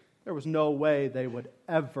 There was no way they would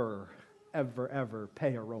ever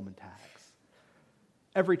pay a Roman tax.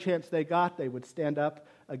 Every chance they got, they would stand up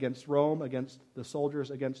against Rome, against the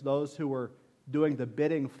soldiers, against those who were doing the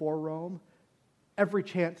bidding for Rome. Every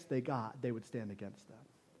chance they got, they would stand against them.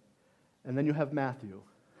 And then you have Matthew,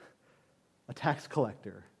 a tax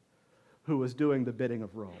collector, who was doing the bidding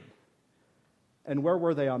of Rome. And where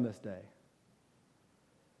were they on this day?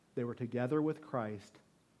 They were together with Christ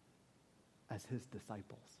as his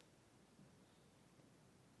disciples.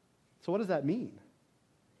 So what does that mean?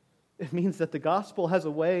 It means that the gospel has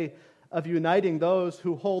a way of uniting those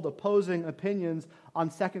who hold opposing opinions on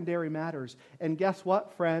secondary matters. And guess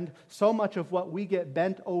what, friend? So much of what we get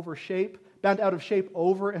bent out of shape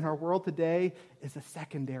over in our world today is a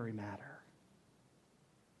secondary matter.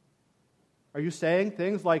 Are you saying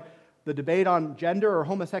things like the debate on gender or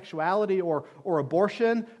homosexuality or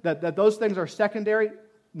abortion, that those things are secondary?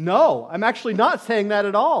 No, I'm actually not saying that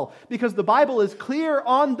at all, because the Bible is clear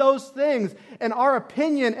on those things, and our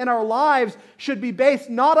opinion and our lives should be based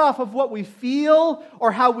not off of what we feel or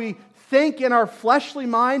how we think in our fleshly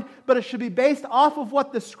mind, but it should be based off of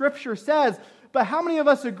what the Scripture says. But how many of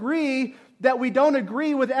us agree that we don't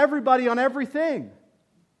agree with everybody on everything?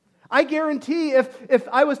 I guarantee if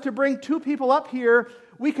I was to bring two people up here,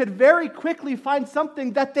 we could very quickly find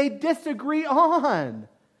something that they disagree on.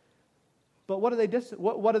 But what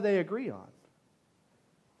do they agree on?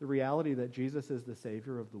 The reality that Jesus is the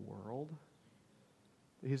Savior of the world.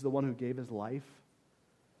 He's the one who gave his life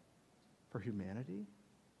for humanity.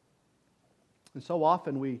 And so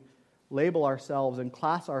often we label ourselves and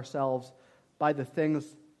class ourselves by the things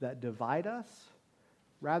that divide us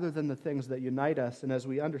rather than the things that unite us. And as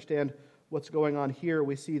we understand what's going on here,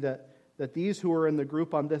 we see that these who were in the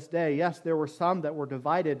group on this day, yes, there were some that were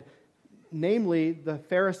divided, namely the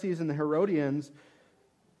Pharisees and the Herodians,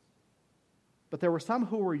 but there were some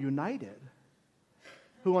who were united,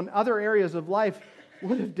 who in other areas of life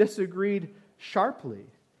would have disagreed sharply.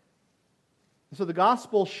 And so the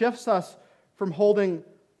gospel shifts us from holding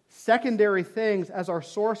secondary things as our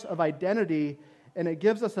source of identity, and it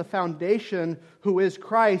gives us a foundation, who is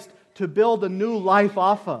Christ, to build a new life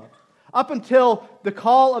off of. Up until the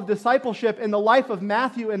call of discipleship in the life of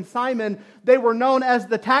Matthew and Simon, they were known as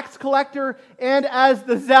the tax collector and as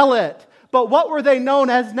the zealot. But what were they known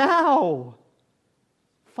as now?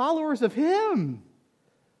 Followers of him.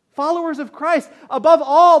 Followers of Christ. Above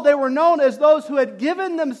all, they were known as those who had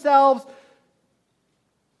given themselves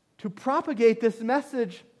to propagate this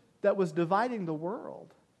message that was dividing the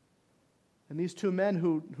world. And these two men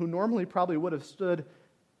who normally probably would have stood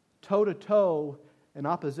toe-to-toe in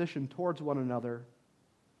opposition towards one another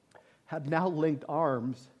had now linked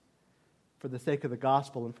arms for the sake of the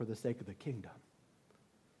gospel and for the sake of the kingdom.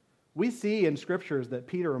 We see in scriptures that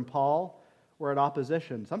Peter and Paul were at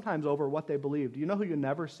opposition, sometimes over what they believed. Do you know who you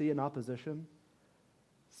never see in opposition?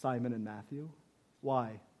 Simon and Matthew.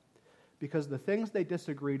 Why? Because the things they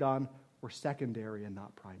disagreed on were secondary and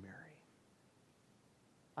not primary.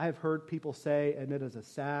 I have heard people say, and it is a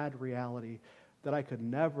sad reality, that I could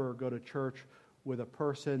never go to church with a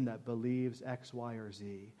person that believes X, Y, or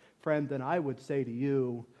Z. Friend, then I would say to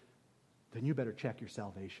you, then you better check your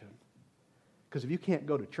salvation. Because if you can't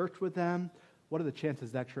go to church with them, what are the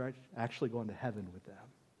chances that you're actually going to heaven with them?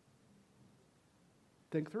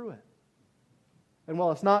 Think through it. And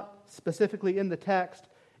while it's not specifically in the text,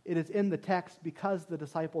 it is in the text because the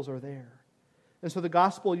disciples are there. And so the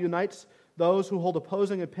gospel unites those who hold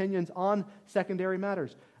opposing opinions on secondary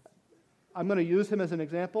matters. I'm going to use him as an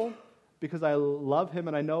example. because I love him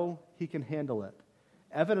and I know he can handle it.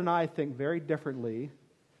 Evan and I think very differently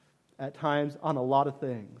at times on a lot of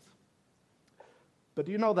things. But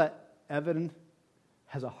do you know that Evan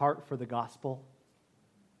has a heart for the gospel?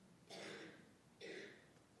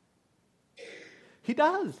 He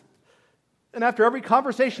does. And after every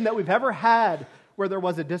conversation that we've ever had where there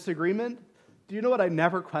was a disagreement, do you know what I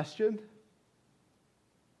never questioned?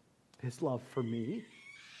 His love for me.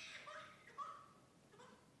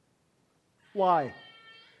 Why?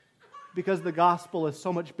 Because the gospel is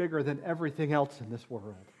so much bigger than everything else in this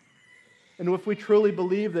world. And if we truly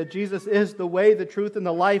believe that Jesus is the way, the truth, and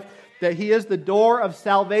the life, that he is the door of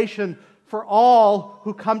salvation for all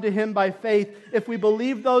who come to him by faith, if we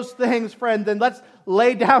believe those things, friend, then let's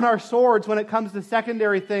lay down our swords when it comes to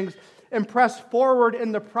secondary things and press forward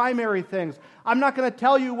in the primary things. I'm not going to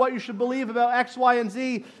tell you what you should believe about X, Y, and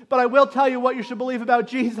Z, but I will tell you what you should believe about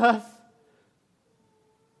Jesus.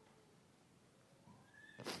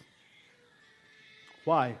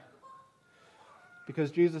 Why?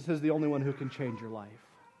 Because Jesus is the only one who can change your life.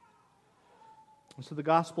 And so the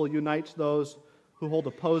gospel unites those who hold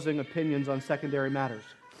opposing opinions on secondary matters.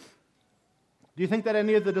 Do you think that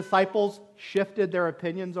any of the disciples shifted their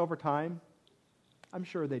opinions over time? I'm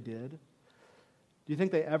sure they did. Do you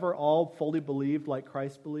think they ever all fully believed like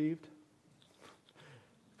Christ believed?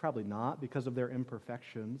 Probably not, because of their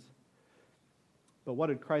imperfections. But what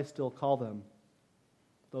did Christ still call them?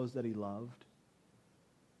 Those that he loved,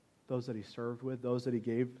 those that he served with, those that he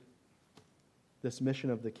gave this mission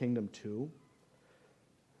of the kingdom to.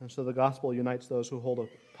 And so the gospel unites those who hold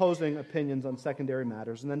opposing opinions on secondary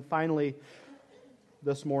matters. And then finally,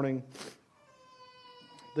 this morning,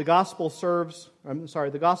 the gospel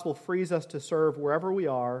frees us to serve wherever we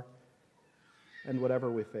are and whatever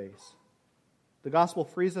we face. The gospel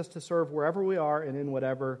frees us to serve wherever we are and in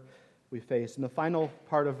whatever we face. And the final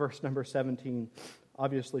part of verse number 17,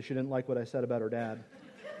 obviously she didn't like what I said about her dad.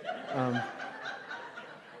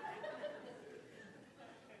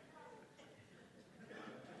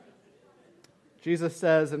 Jesus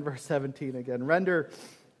says in verse 17 again, "Render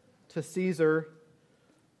to Caesar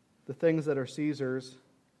the things that are Caesar's,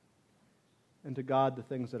 and to God the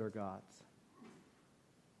things that are God's."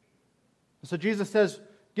 So Jesus says,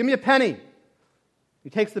 "Give me a penny." He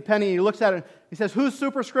takes the penny, he looks at it, he says, "Whose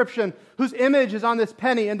superscription, whose image is on this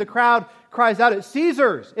penny?" And the crowd cries out, "It's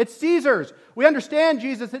Caesar's! It's Caesar's!" We understand,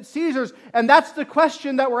 Jesus, it's Caesar's. And that's the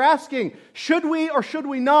question that we're asking. Should we or should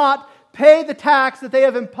we not pay the tax that they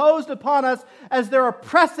have imposed upon us as they're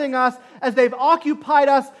oppressing us, as they've occupied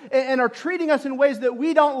us and are treating us in ways that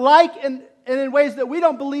we don't like and in ways that we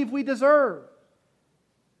don't believe we deserve?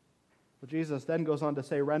 Well, Jesus then goes on to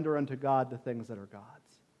say, "Render unto God the things that are God's."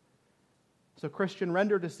 So, Christian,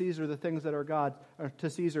 render to Caesar the things that are God's, or to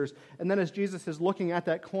Caesar's. And then as Jesus is looking at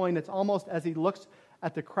that coin, it's almost as he looks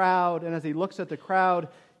at the crowd, and as he looks at the crowd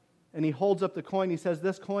and he holds up the coin, he says,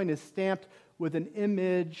 "This coin is stamped with an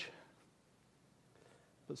image,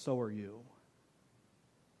 but so are you."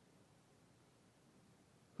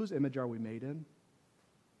 Whose image are we made in?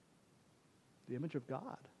 The image of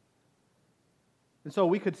God. And so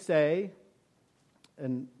we could say,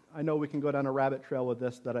 and I know we can go down a rabbit trail with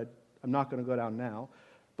this that I'm not going to go down now,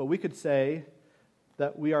 but we could say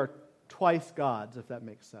that we are twice God's, if that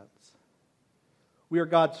makes sense. We are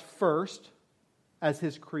God's first as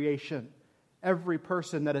his creation. Every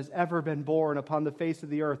person that has ever been born upon the face of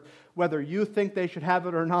the earth, whether you think they should have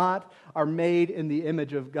it or not, are made in the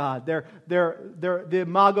image of God. They're the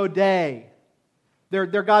imago Dei. They're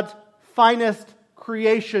God's finest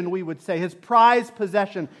creation, we would say, his prized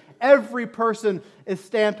possession. Every person is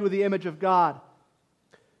stamped with the image of God.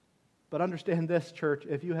 But understand this, church,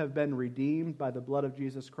 if you have been redeemed by the blood of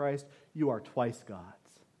Jesus Christ, you are twice God's.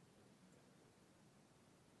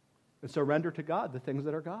 And so render to God the things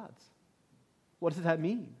that are God's. What does that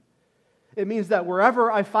mean? It means that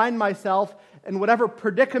wherever I find myself, in whatever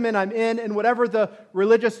predicament I'm in whatever the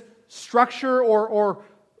religious structure or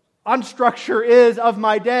unstructure is of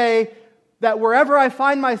my day, that wherever I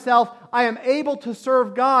find myself, I am able to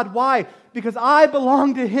serve God. Why? Because I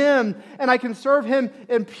belong to him, and I can serve him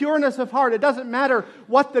in pureness of heart. It doesn't matter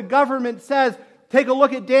what the government says. Take a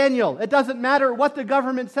look at Daniel. It doesn't matter what the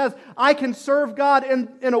government says. I can serve God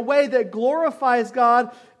in a way that glorifies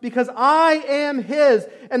God because I am his.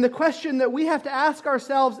 And the question that we have to ask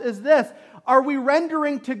ourselves is this: Are we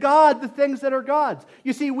rendering to God the things that are God's?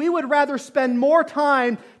 You see, we would rather spend more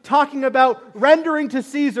time talking about rendering to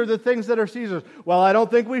Caesar the things that are Caesar's. Well, I don't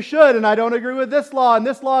think we should, and I don't agree with this law, and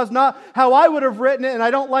this law is not how I would have written it, and I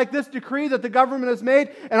don't like this decree that the government has made,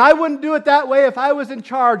 and I wouldn't do it that way if I was in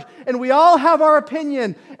charge. And we all have our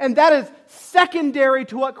opinion, and that is secondary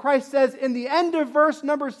to what Christ says in the end of verse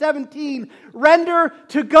number 17. Render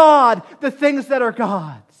to God the things that are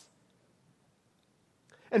God's.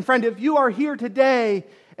 And friend, if you are here today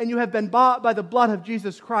and you have been bought by the blood of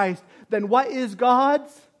Jesus Christ, then what is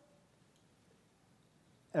God's?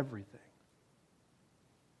 Everything.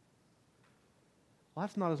 Well,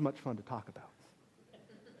 that's not as much fun to talk about.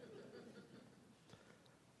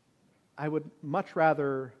 I would much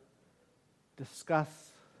rather discuss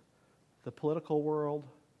the political world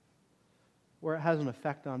where it has an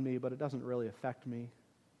effect on me, but it doesn't really affect me.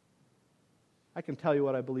 I can tell you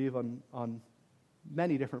what I believe on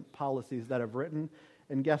many different policies that I've written,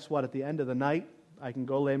 and guess what? At the end of the night, I can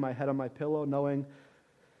go lay my head on my pillow knowing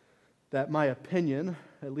that my opinion,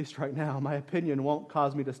 at least right now, my opinion won't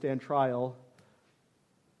cause me to stand trial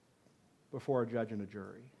before a judge and a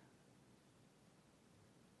jury.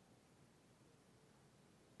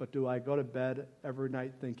 But do I go to bed every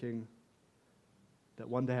night thinking that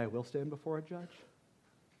one day I will stand before a judge?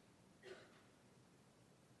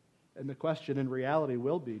 And the question in reality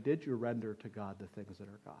will be, did you render to God the things that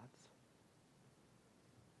are God's?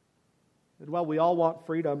 And while we all want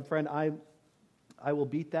freedom, friend, I will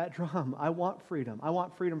beat that drum. I want freedom. I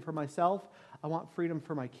want freedom for myself. I want freedom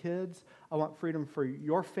for my kids. I want freedom for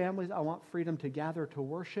your families. I want freedom to gather to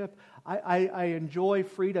worship. I enjoy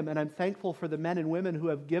freedom, and I'm thankful for the men and women who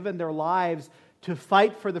have given their lives to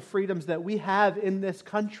fight for the freedoms that we have in this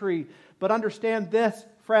country. But understand this,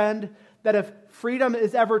 friend, that if freedom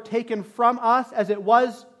is ever taken from us, as it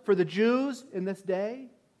was for the Jews in this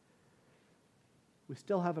day, we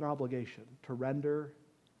still have an obligation to render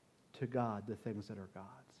to God the things that are God's.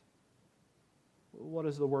 What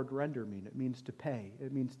does the word render mean? It means to pay.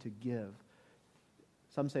 It means to give.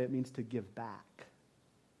 Some say it means to give back.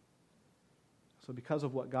 So because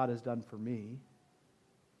of what God has done for me,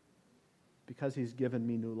 because He's given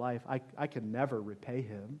me new life, I can never repay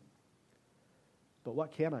Him. But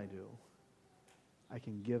what can I do? I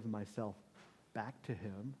can give myself back to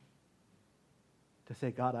Him to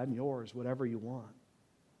say, God, I'm yours, whatever you want.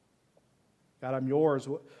 God, I'm yours.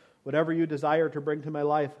 Whatever you desire to bring to my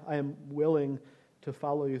life, I am willing to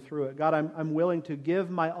follow you through it. God, I'm willing to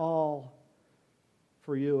give my all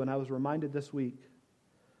for you. And I was reminded this week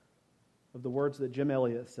of the words that Jim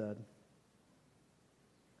Elliot said.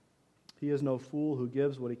 He is no fool who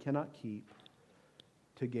gives what he cannot keep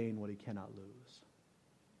to gain what he cannot lose.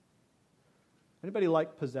 Anybody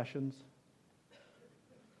like possessions?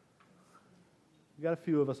 We got a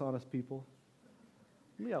few of us honest people.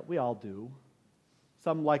 We all do.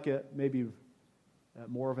 Some like it maybe at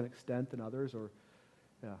more of an extent than others, or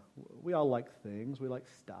we all like things. We like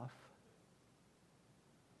stuff.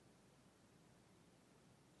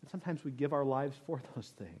 And sometimes we give our lives for those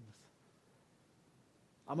things.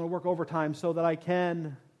 I'm going to work overtime so that I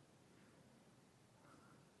can.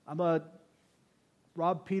 I'm going to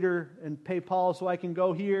rob Peter and pay Paul so I can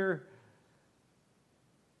go here.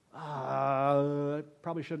 I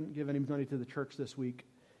probably shouldn't give any money to the church this week.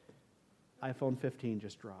 iPhone 15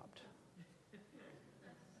 just dropped.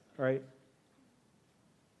 All right?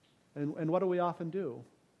 And what do we often do?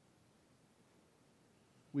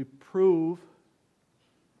 We prove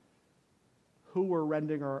who we're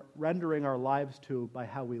rendering our lives to by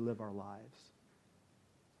how we live our lives.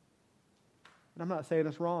 And I'm not saying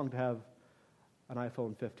it's wrong to have an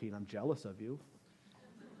iPhone 15. I'm jealous of you.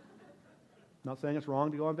 I'm not saying it's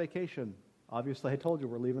wrong to go on vacation. Obviously, I told you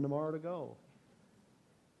we're leaving tomorrow to go.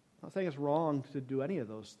 I'm not saying it's wrong to do any of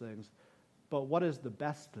those things. But what is the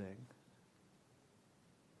best thing?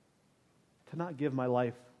 To not give my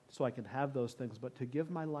life so I can have those things, but to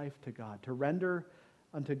give my life to God, to render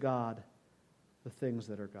unto God the things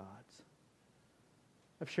that are God's.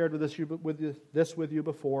 I've shared this with you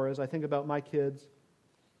before as I think about my kids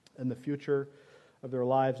and the future of their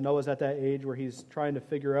lives. Noah's at that age where he's trying to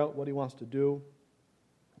figure out what he wants to do.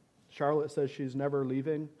 Charlotte says she's never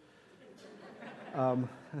leaving.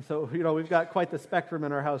 So, we've got quite the spectrum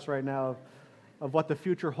in our house right now of what the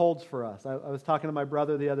future holds for us. I was talking to my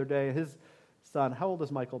brother the other day. His son, how old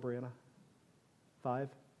is Michael, Brianna? 5?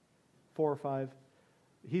 4 or 5?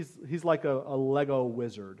 He's like a Lego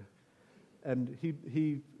wizard. And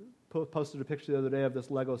he posted a picture the other day of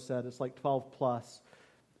this Lego set. It's like 12 plus.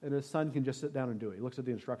 And his son can just sit down and do it. He looks at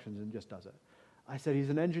the instructions and just does it. I said, he's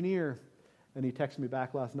an engineer. And he texted me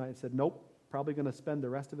back last night and said, nope, probably going to spend the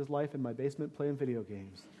rest of his life in my basement playing video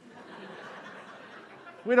games.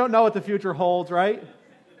 We don't know what the future holds, right?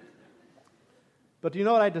 But do you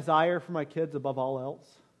know what I desire for my kids above all else?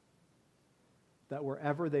 That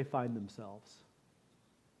wherever they find themselves,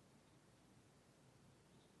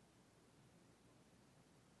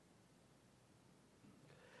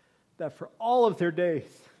 that for all of their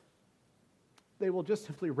days, they will just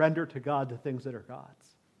simply render to God the things that are God's.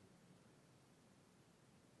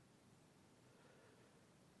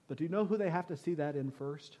 But do you know who they have to see that in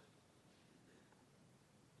first?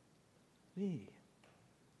 Me.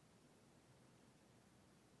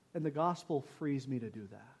 And the gospel frees me to do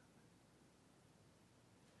that.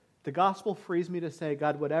 The gospel frees me to say,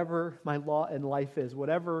 God, whatever my lot in life is,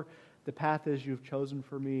 whatever the path is you've chosen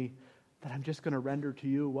for me, that I'm just going to render to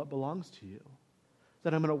you what belongs to you.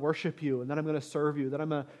 That I'm going to worship you, and that I'm going to serve you, that I'm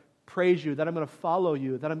going to praise you, that I'm going to follow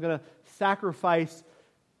you, that I'm going to sacrifice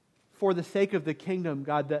for the sake of the kingdom,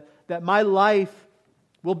 God, that my life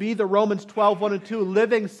will be the Romans 12:1 and 2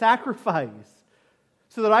 living sacrifice,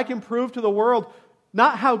 so that I can prove to the world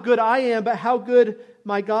not how good I am, but how good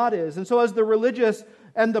my God is. And so as the religious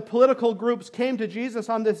and the political groups came to Jesus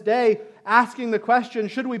on this day, asking the question,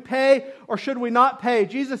 should we pay or should we not pay?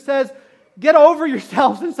 Jesus says, get over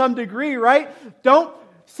yourselves in some degree, right? Don't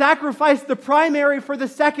sacrifice the primary for the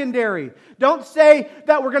secondary. Don't say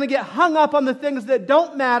that we're going to get hung up on the things that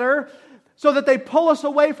don't matter so that they pull us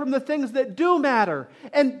away from the things that do matter.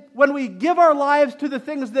 And when we give our lives to the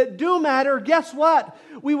things that do matter, guess what?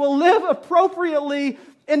 We will live appropriately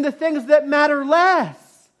in the things that matter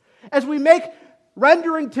less. As we make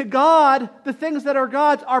rendering to God the things that are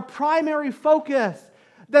God's our primary focus,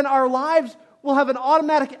 then our lives will have an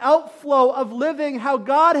automatic outflow of living how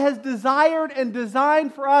God has desired and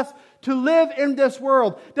designed for us to live in this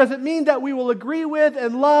world. Does it mean that we will agree with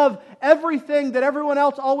and love everything that everyone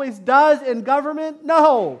else always does in government?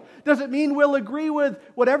 No. Does it mean we'll agree with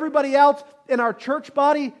what everybody else in our church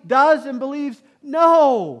body does and believes?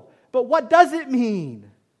 No. But what does it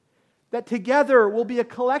mean? That together we'll be a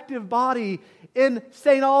collective body in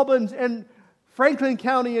St. Albans and Franklin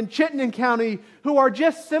County and Chittenden County who are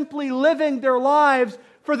just simply living their lives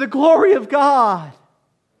for the glory of God.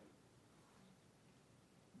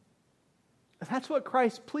 That's what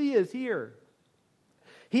Christ's plea is here.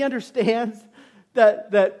 He understands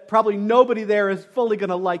that probably nobody there is fully going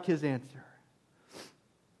to like his answer.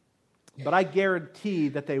 But I guarantee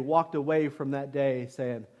that they walked away from that day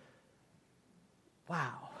saying,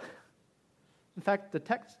 wow. In fact, the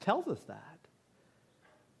text tells us that.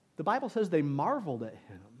 The Bible says they marveled at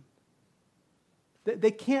him.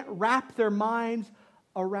 They can't wrap their minds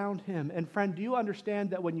around him. And friend, do you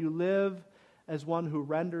understand that when you live as one who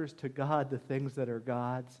renders to God the things that are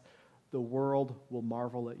God's, the world will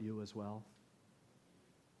marvel at you as well?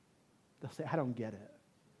 They'll say, I don't get it.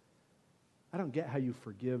 I don't get how you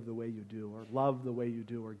forgive the way you do, or love the way you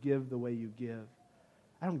do, or give the way you give.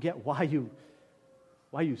 I don't get why you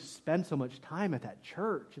spend so much time at that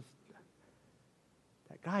church.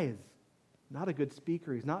 That guy is not a good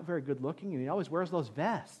speaker. He's not very good looking, and he always wears those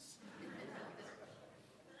vests.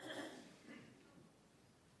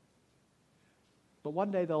 But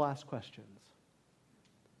one day they'll ask questions.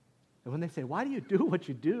 And when they say, why do you do what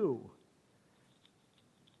you do?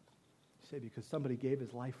 You say, because somebody gave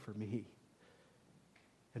his life for me.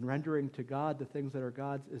 And rendering to God the things that are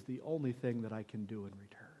God's is the only thing that I can do in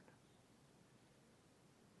return.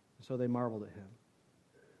 So they marveled at him.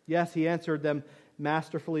 Yes, he answered them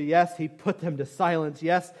masterfully. Yes, he put them to silence.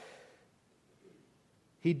 Yes,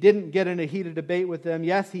 he didn't get in a heated debate with them.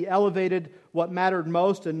 Yes, he elevated what mattered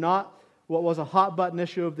most and not what was a hot-button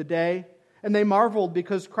issue of the day. And they marveled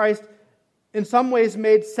because Christ, in some ways,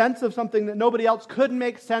 made sense of something that nobody else could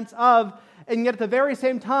make sense of, and yet at the very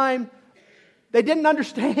same time, they didn't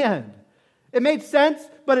understand. It made sense,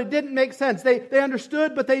 but it didn't make sense. They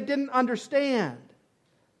understood, but they didn't understand.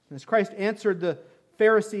 And as Christ answered the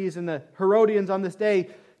Pharisees and the Herodians on this day,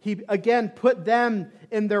 he again put them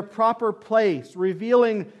in their proper place,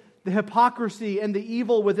 revealing the hypocrisy and the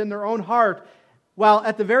evil within their own heart, while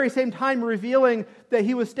at the very same time revealing that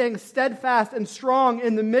he was staying steadfast and strong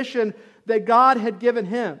in the mission that God had given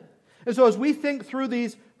him. And so as we think through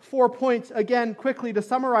these 4 points, again, quickly to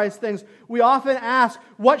summarize things, we often ask,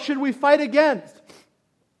 what should we fight against?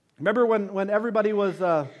 Remember when everybody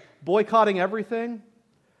was boycotting everything?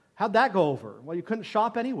 How'd that go over? Well, you couldn't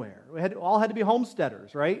shop anywhere. We all had to be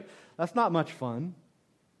homesteaders, right? That's not much fun.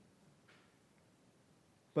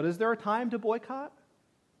 But is there a time to boycott?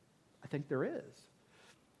 I think there is.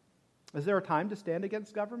 Is there a time to stand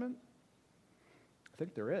against government? I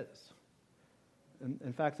think there is.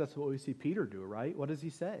 In fact, that's what we see Peter do, right? What does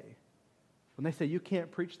he say? When they say, you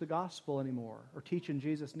can't preach the gospel anymore or teach in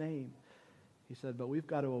Jesus' name, he said, but we've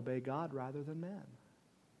got to obey God rather than men.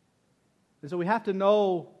 And so we have to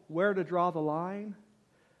know where to draw the line,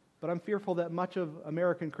 but I'm fearful that much of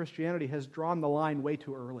American Christianity has drawn the line way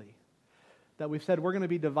too early. That we've said we're going to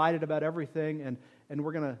be divided about everything, and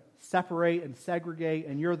we're going to separate and segregate,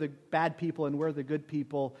 and you're the bad people and we're the good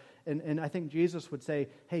people. And I think Jesus would say,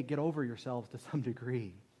 hey, get over yourselves to some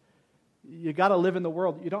degree. You got to live in the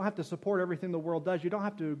world. You don't have to support everything the world does. You don't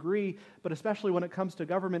have to agree, but especially when it comes to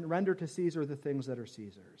government, render to Caesar the things that are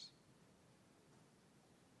Caesar's.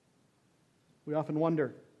 We often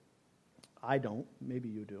wonder, I don't, maybe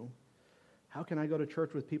you do, how can I go to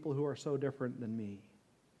church with people who are so different than me?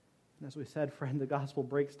 And as we said, friend, the gospel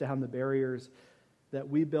breaks down the barriers that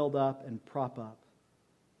we build up and prop up.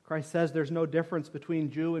 Christ says there's no difference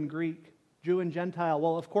between Jew and Greek, Jew and Gentile.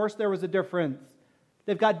 Well, of course there was a difference.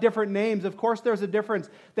 They've got different names. Of course there's a difference.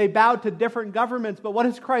 They bowed to different governments. But what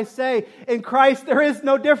does Christ say? In Christ there is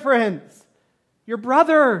no difference. You're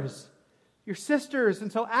brothers. You're sisters.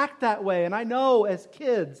 And so act that way. And I know as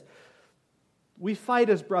kids, we fight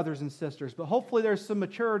as brothers and sisters. But hopefully there's some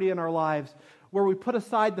maturity in our lives where we put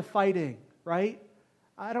aside the fighting, right?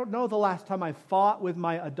 I don't know the last time I fought with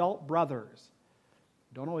my adult brothers.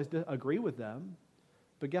 Don't always agree with them.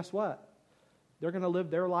 But guess what? They're going to live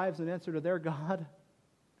their lives in answer to their God.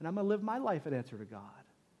 And I'm going to live my life in answer to God.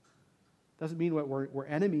 Doesn't mean we're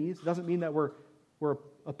enemies. It doesn't mean that we're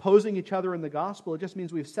opposing each other in the gospel. It just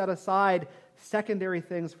means we've set aside secondary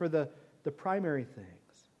things for the primary things.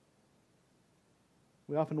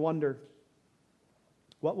 We often wonder,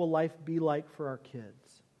 what will life be like for our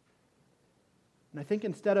kids? And I think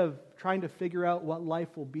instead of trying to figure out what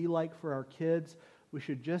life will be like for our kids, we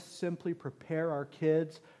should just simply prepare our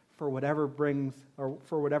kids for whatever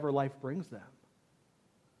life brings them.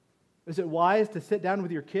 Is it wise to sit down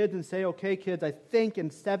with your kids and say, okay, kids, I think in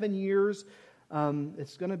 7 years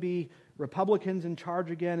it's going to be Republicans in charge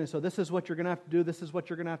again, and so this is what you're going to have to do, this is what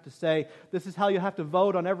you're going to have to say, this is how you have to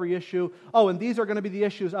vote on every issue. Oh, and these are going to be the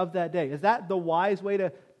issues of that day. Is that the wise way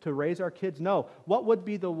to raise our kids? No. What would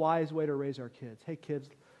be the wise way to raise our kids? Hey, kids,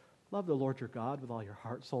 love the Lord your God with all your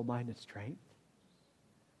heart, soul, mind, and strength.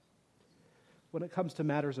 When it comes to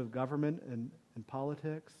matters of government and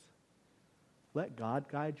politics, let God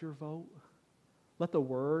guide your vote. Let the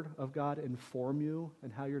Word of God inform you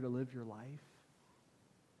and how you're to live your life.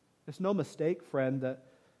 It's no mistake, friend, that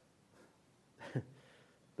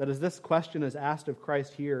as this question is asked of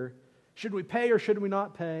Christ here, should we pay or should we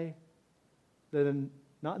not pay? Then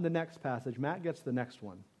not in the next passage. Matt gets the next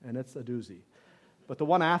one, and it's a doozy. But the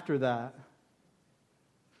one after that,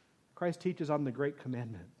 Christ teaches on the great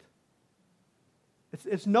commandment.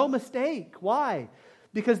 It's no mistake. Why?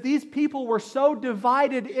 Because these people were so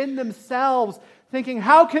divided in themselves, thinking,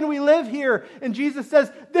 how can we live here? And Jesus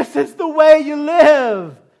says, this is the way you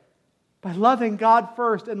live. By loving God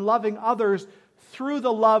first and loving others through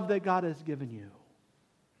the love that God has given you.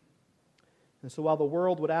 And so while the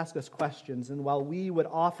world would ask us questions, and while we would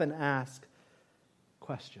often ask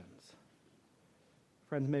questions,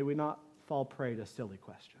 friends, may we not fall prey to silly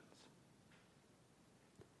questions.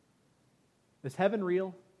 Is heaven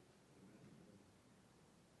real?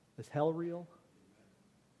 Is hell real?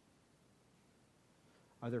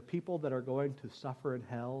 Are there people that are going to suffer in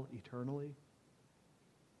hell eternally?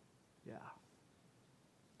 Yeah.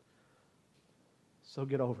 So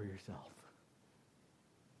get over yourself.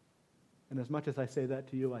 And as much as I say that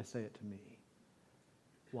to you, I say it to me.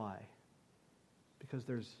 Why? Because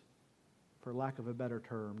there's, for lack of a better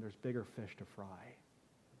term, there's bigger fish to fry.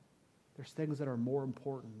 There's things that are more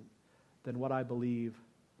important than what I believe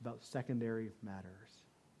about secondary matters.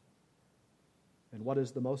 And what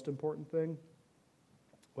is the most important thing?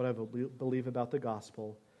 What I believe about the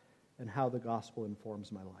gospel and how the gospel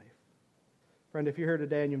informs my life. Friend, if you're here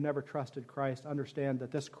today and you've never trusted Christ, understand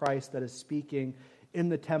that this Christ that is speaking in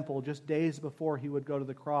the temple just days before he would go to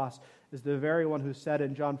the cross is the very one who said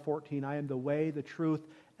in John 14, I am the way, the truth,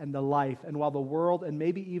 and the life. And while the world and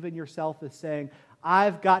maybe even yourself is saying,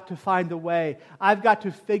 I've got to find the way, I've got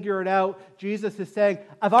to figure it out, Jesus is saying,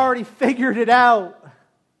 I've already figured it out.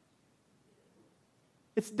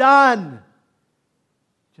 It's done.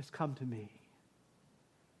 Just come to me.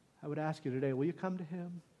 I would ask you today, will you come to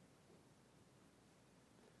him?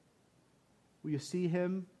 Will you see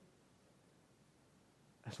him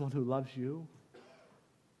as one who loves you?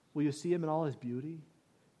 Will you see him in all his beauty,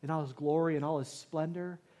 in all his glory, in all his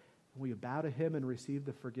splendor? And will you bow to him and receive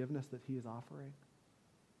the forgiveness that he is offering?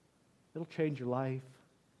 It'll change your life.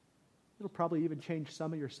 It'll probably even change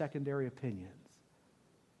some of your secondary opinions.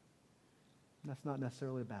 And that's not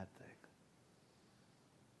necessarily a bad thing.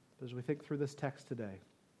 But as we think through this text today,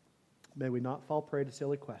 may we not fall prey to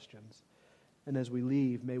silly questions. And as we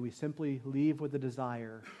leave, may we simply leave with the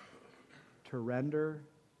desire to render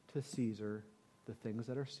to Caesar the things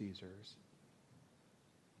that are Caesar's,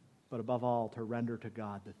 but above all, to render to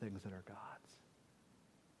God the things that are God's.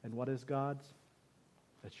 And what is God's?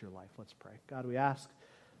 That's your life. Let's pray. God, we ask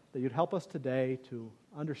that you'd help us today to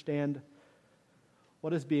understand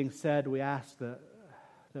what is being said. We ask that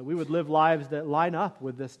we would live lives that line up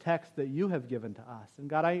with this text that you have given to us. And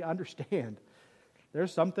God, I understand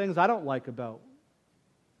there's some things I don't like about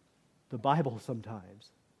the Bible sometimes.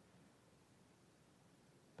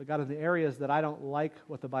 But God, in the areas that I don't like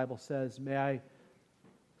what the Bible says, may I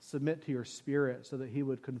submit to your Spirit so that he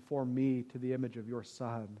would conform me to the image of your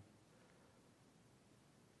Son.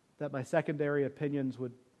 That my secondary opinions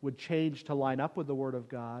would change to line up with the Word of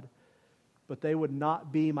God, but they would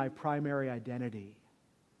not be my primary identity.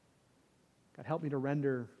 God, help me to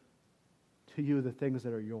render to you the things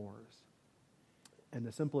that are yours. And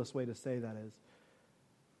the simplest way to say that is,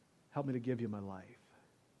 help me to give you my life.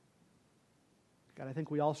 God, I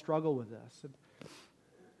think we all struggle with this,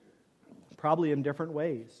 probably in different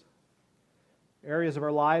ways. Areas of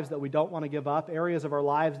our lives that we don't want to give up, areas of our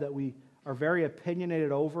lives that we are very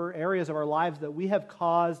opinionated over, areas of our lives that we have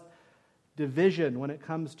caused division when it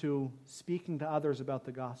comes to speaking to others about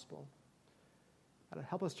the gospel. God,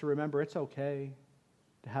 help us to remember it's okay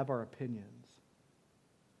to have our opinions.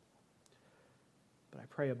 But I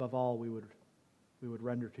pray above all we would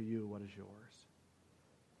render to you what is yours.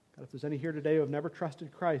 God, if there's any here today who have never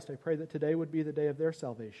trusted Christ, I pray that today would be the day of their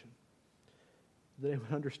salvation. That they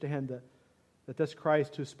would understand that this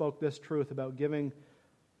Christ who spoke this truth about giving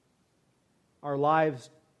our lives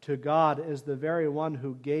to God is the very one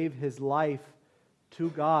who gave his life to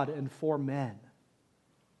God and for men.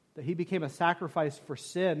 That he became a sacrifice for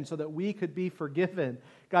sin so that we could be forgiven.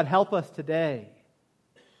 God, help us today.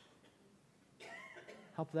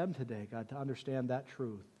 Help them today, God, to understand that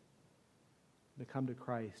truth, to come to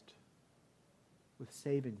Christ with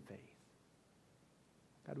saving faith.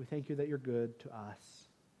 God, we thank you that you're good to us.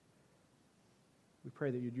 We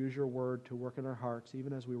pray that you'd use your word to work in our hearts,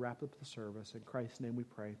 even as we wrap up the service. In Christ's name we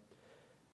pray.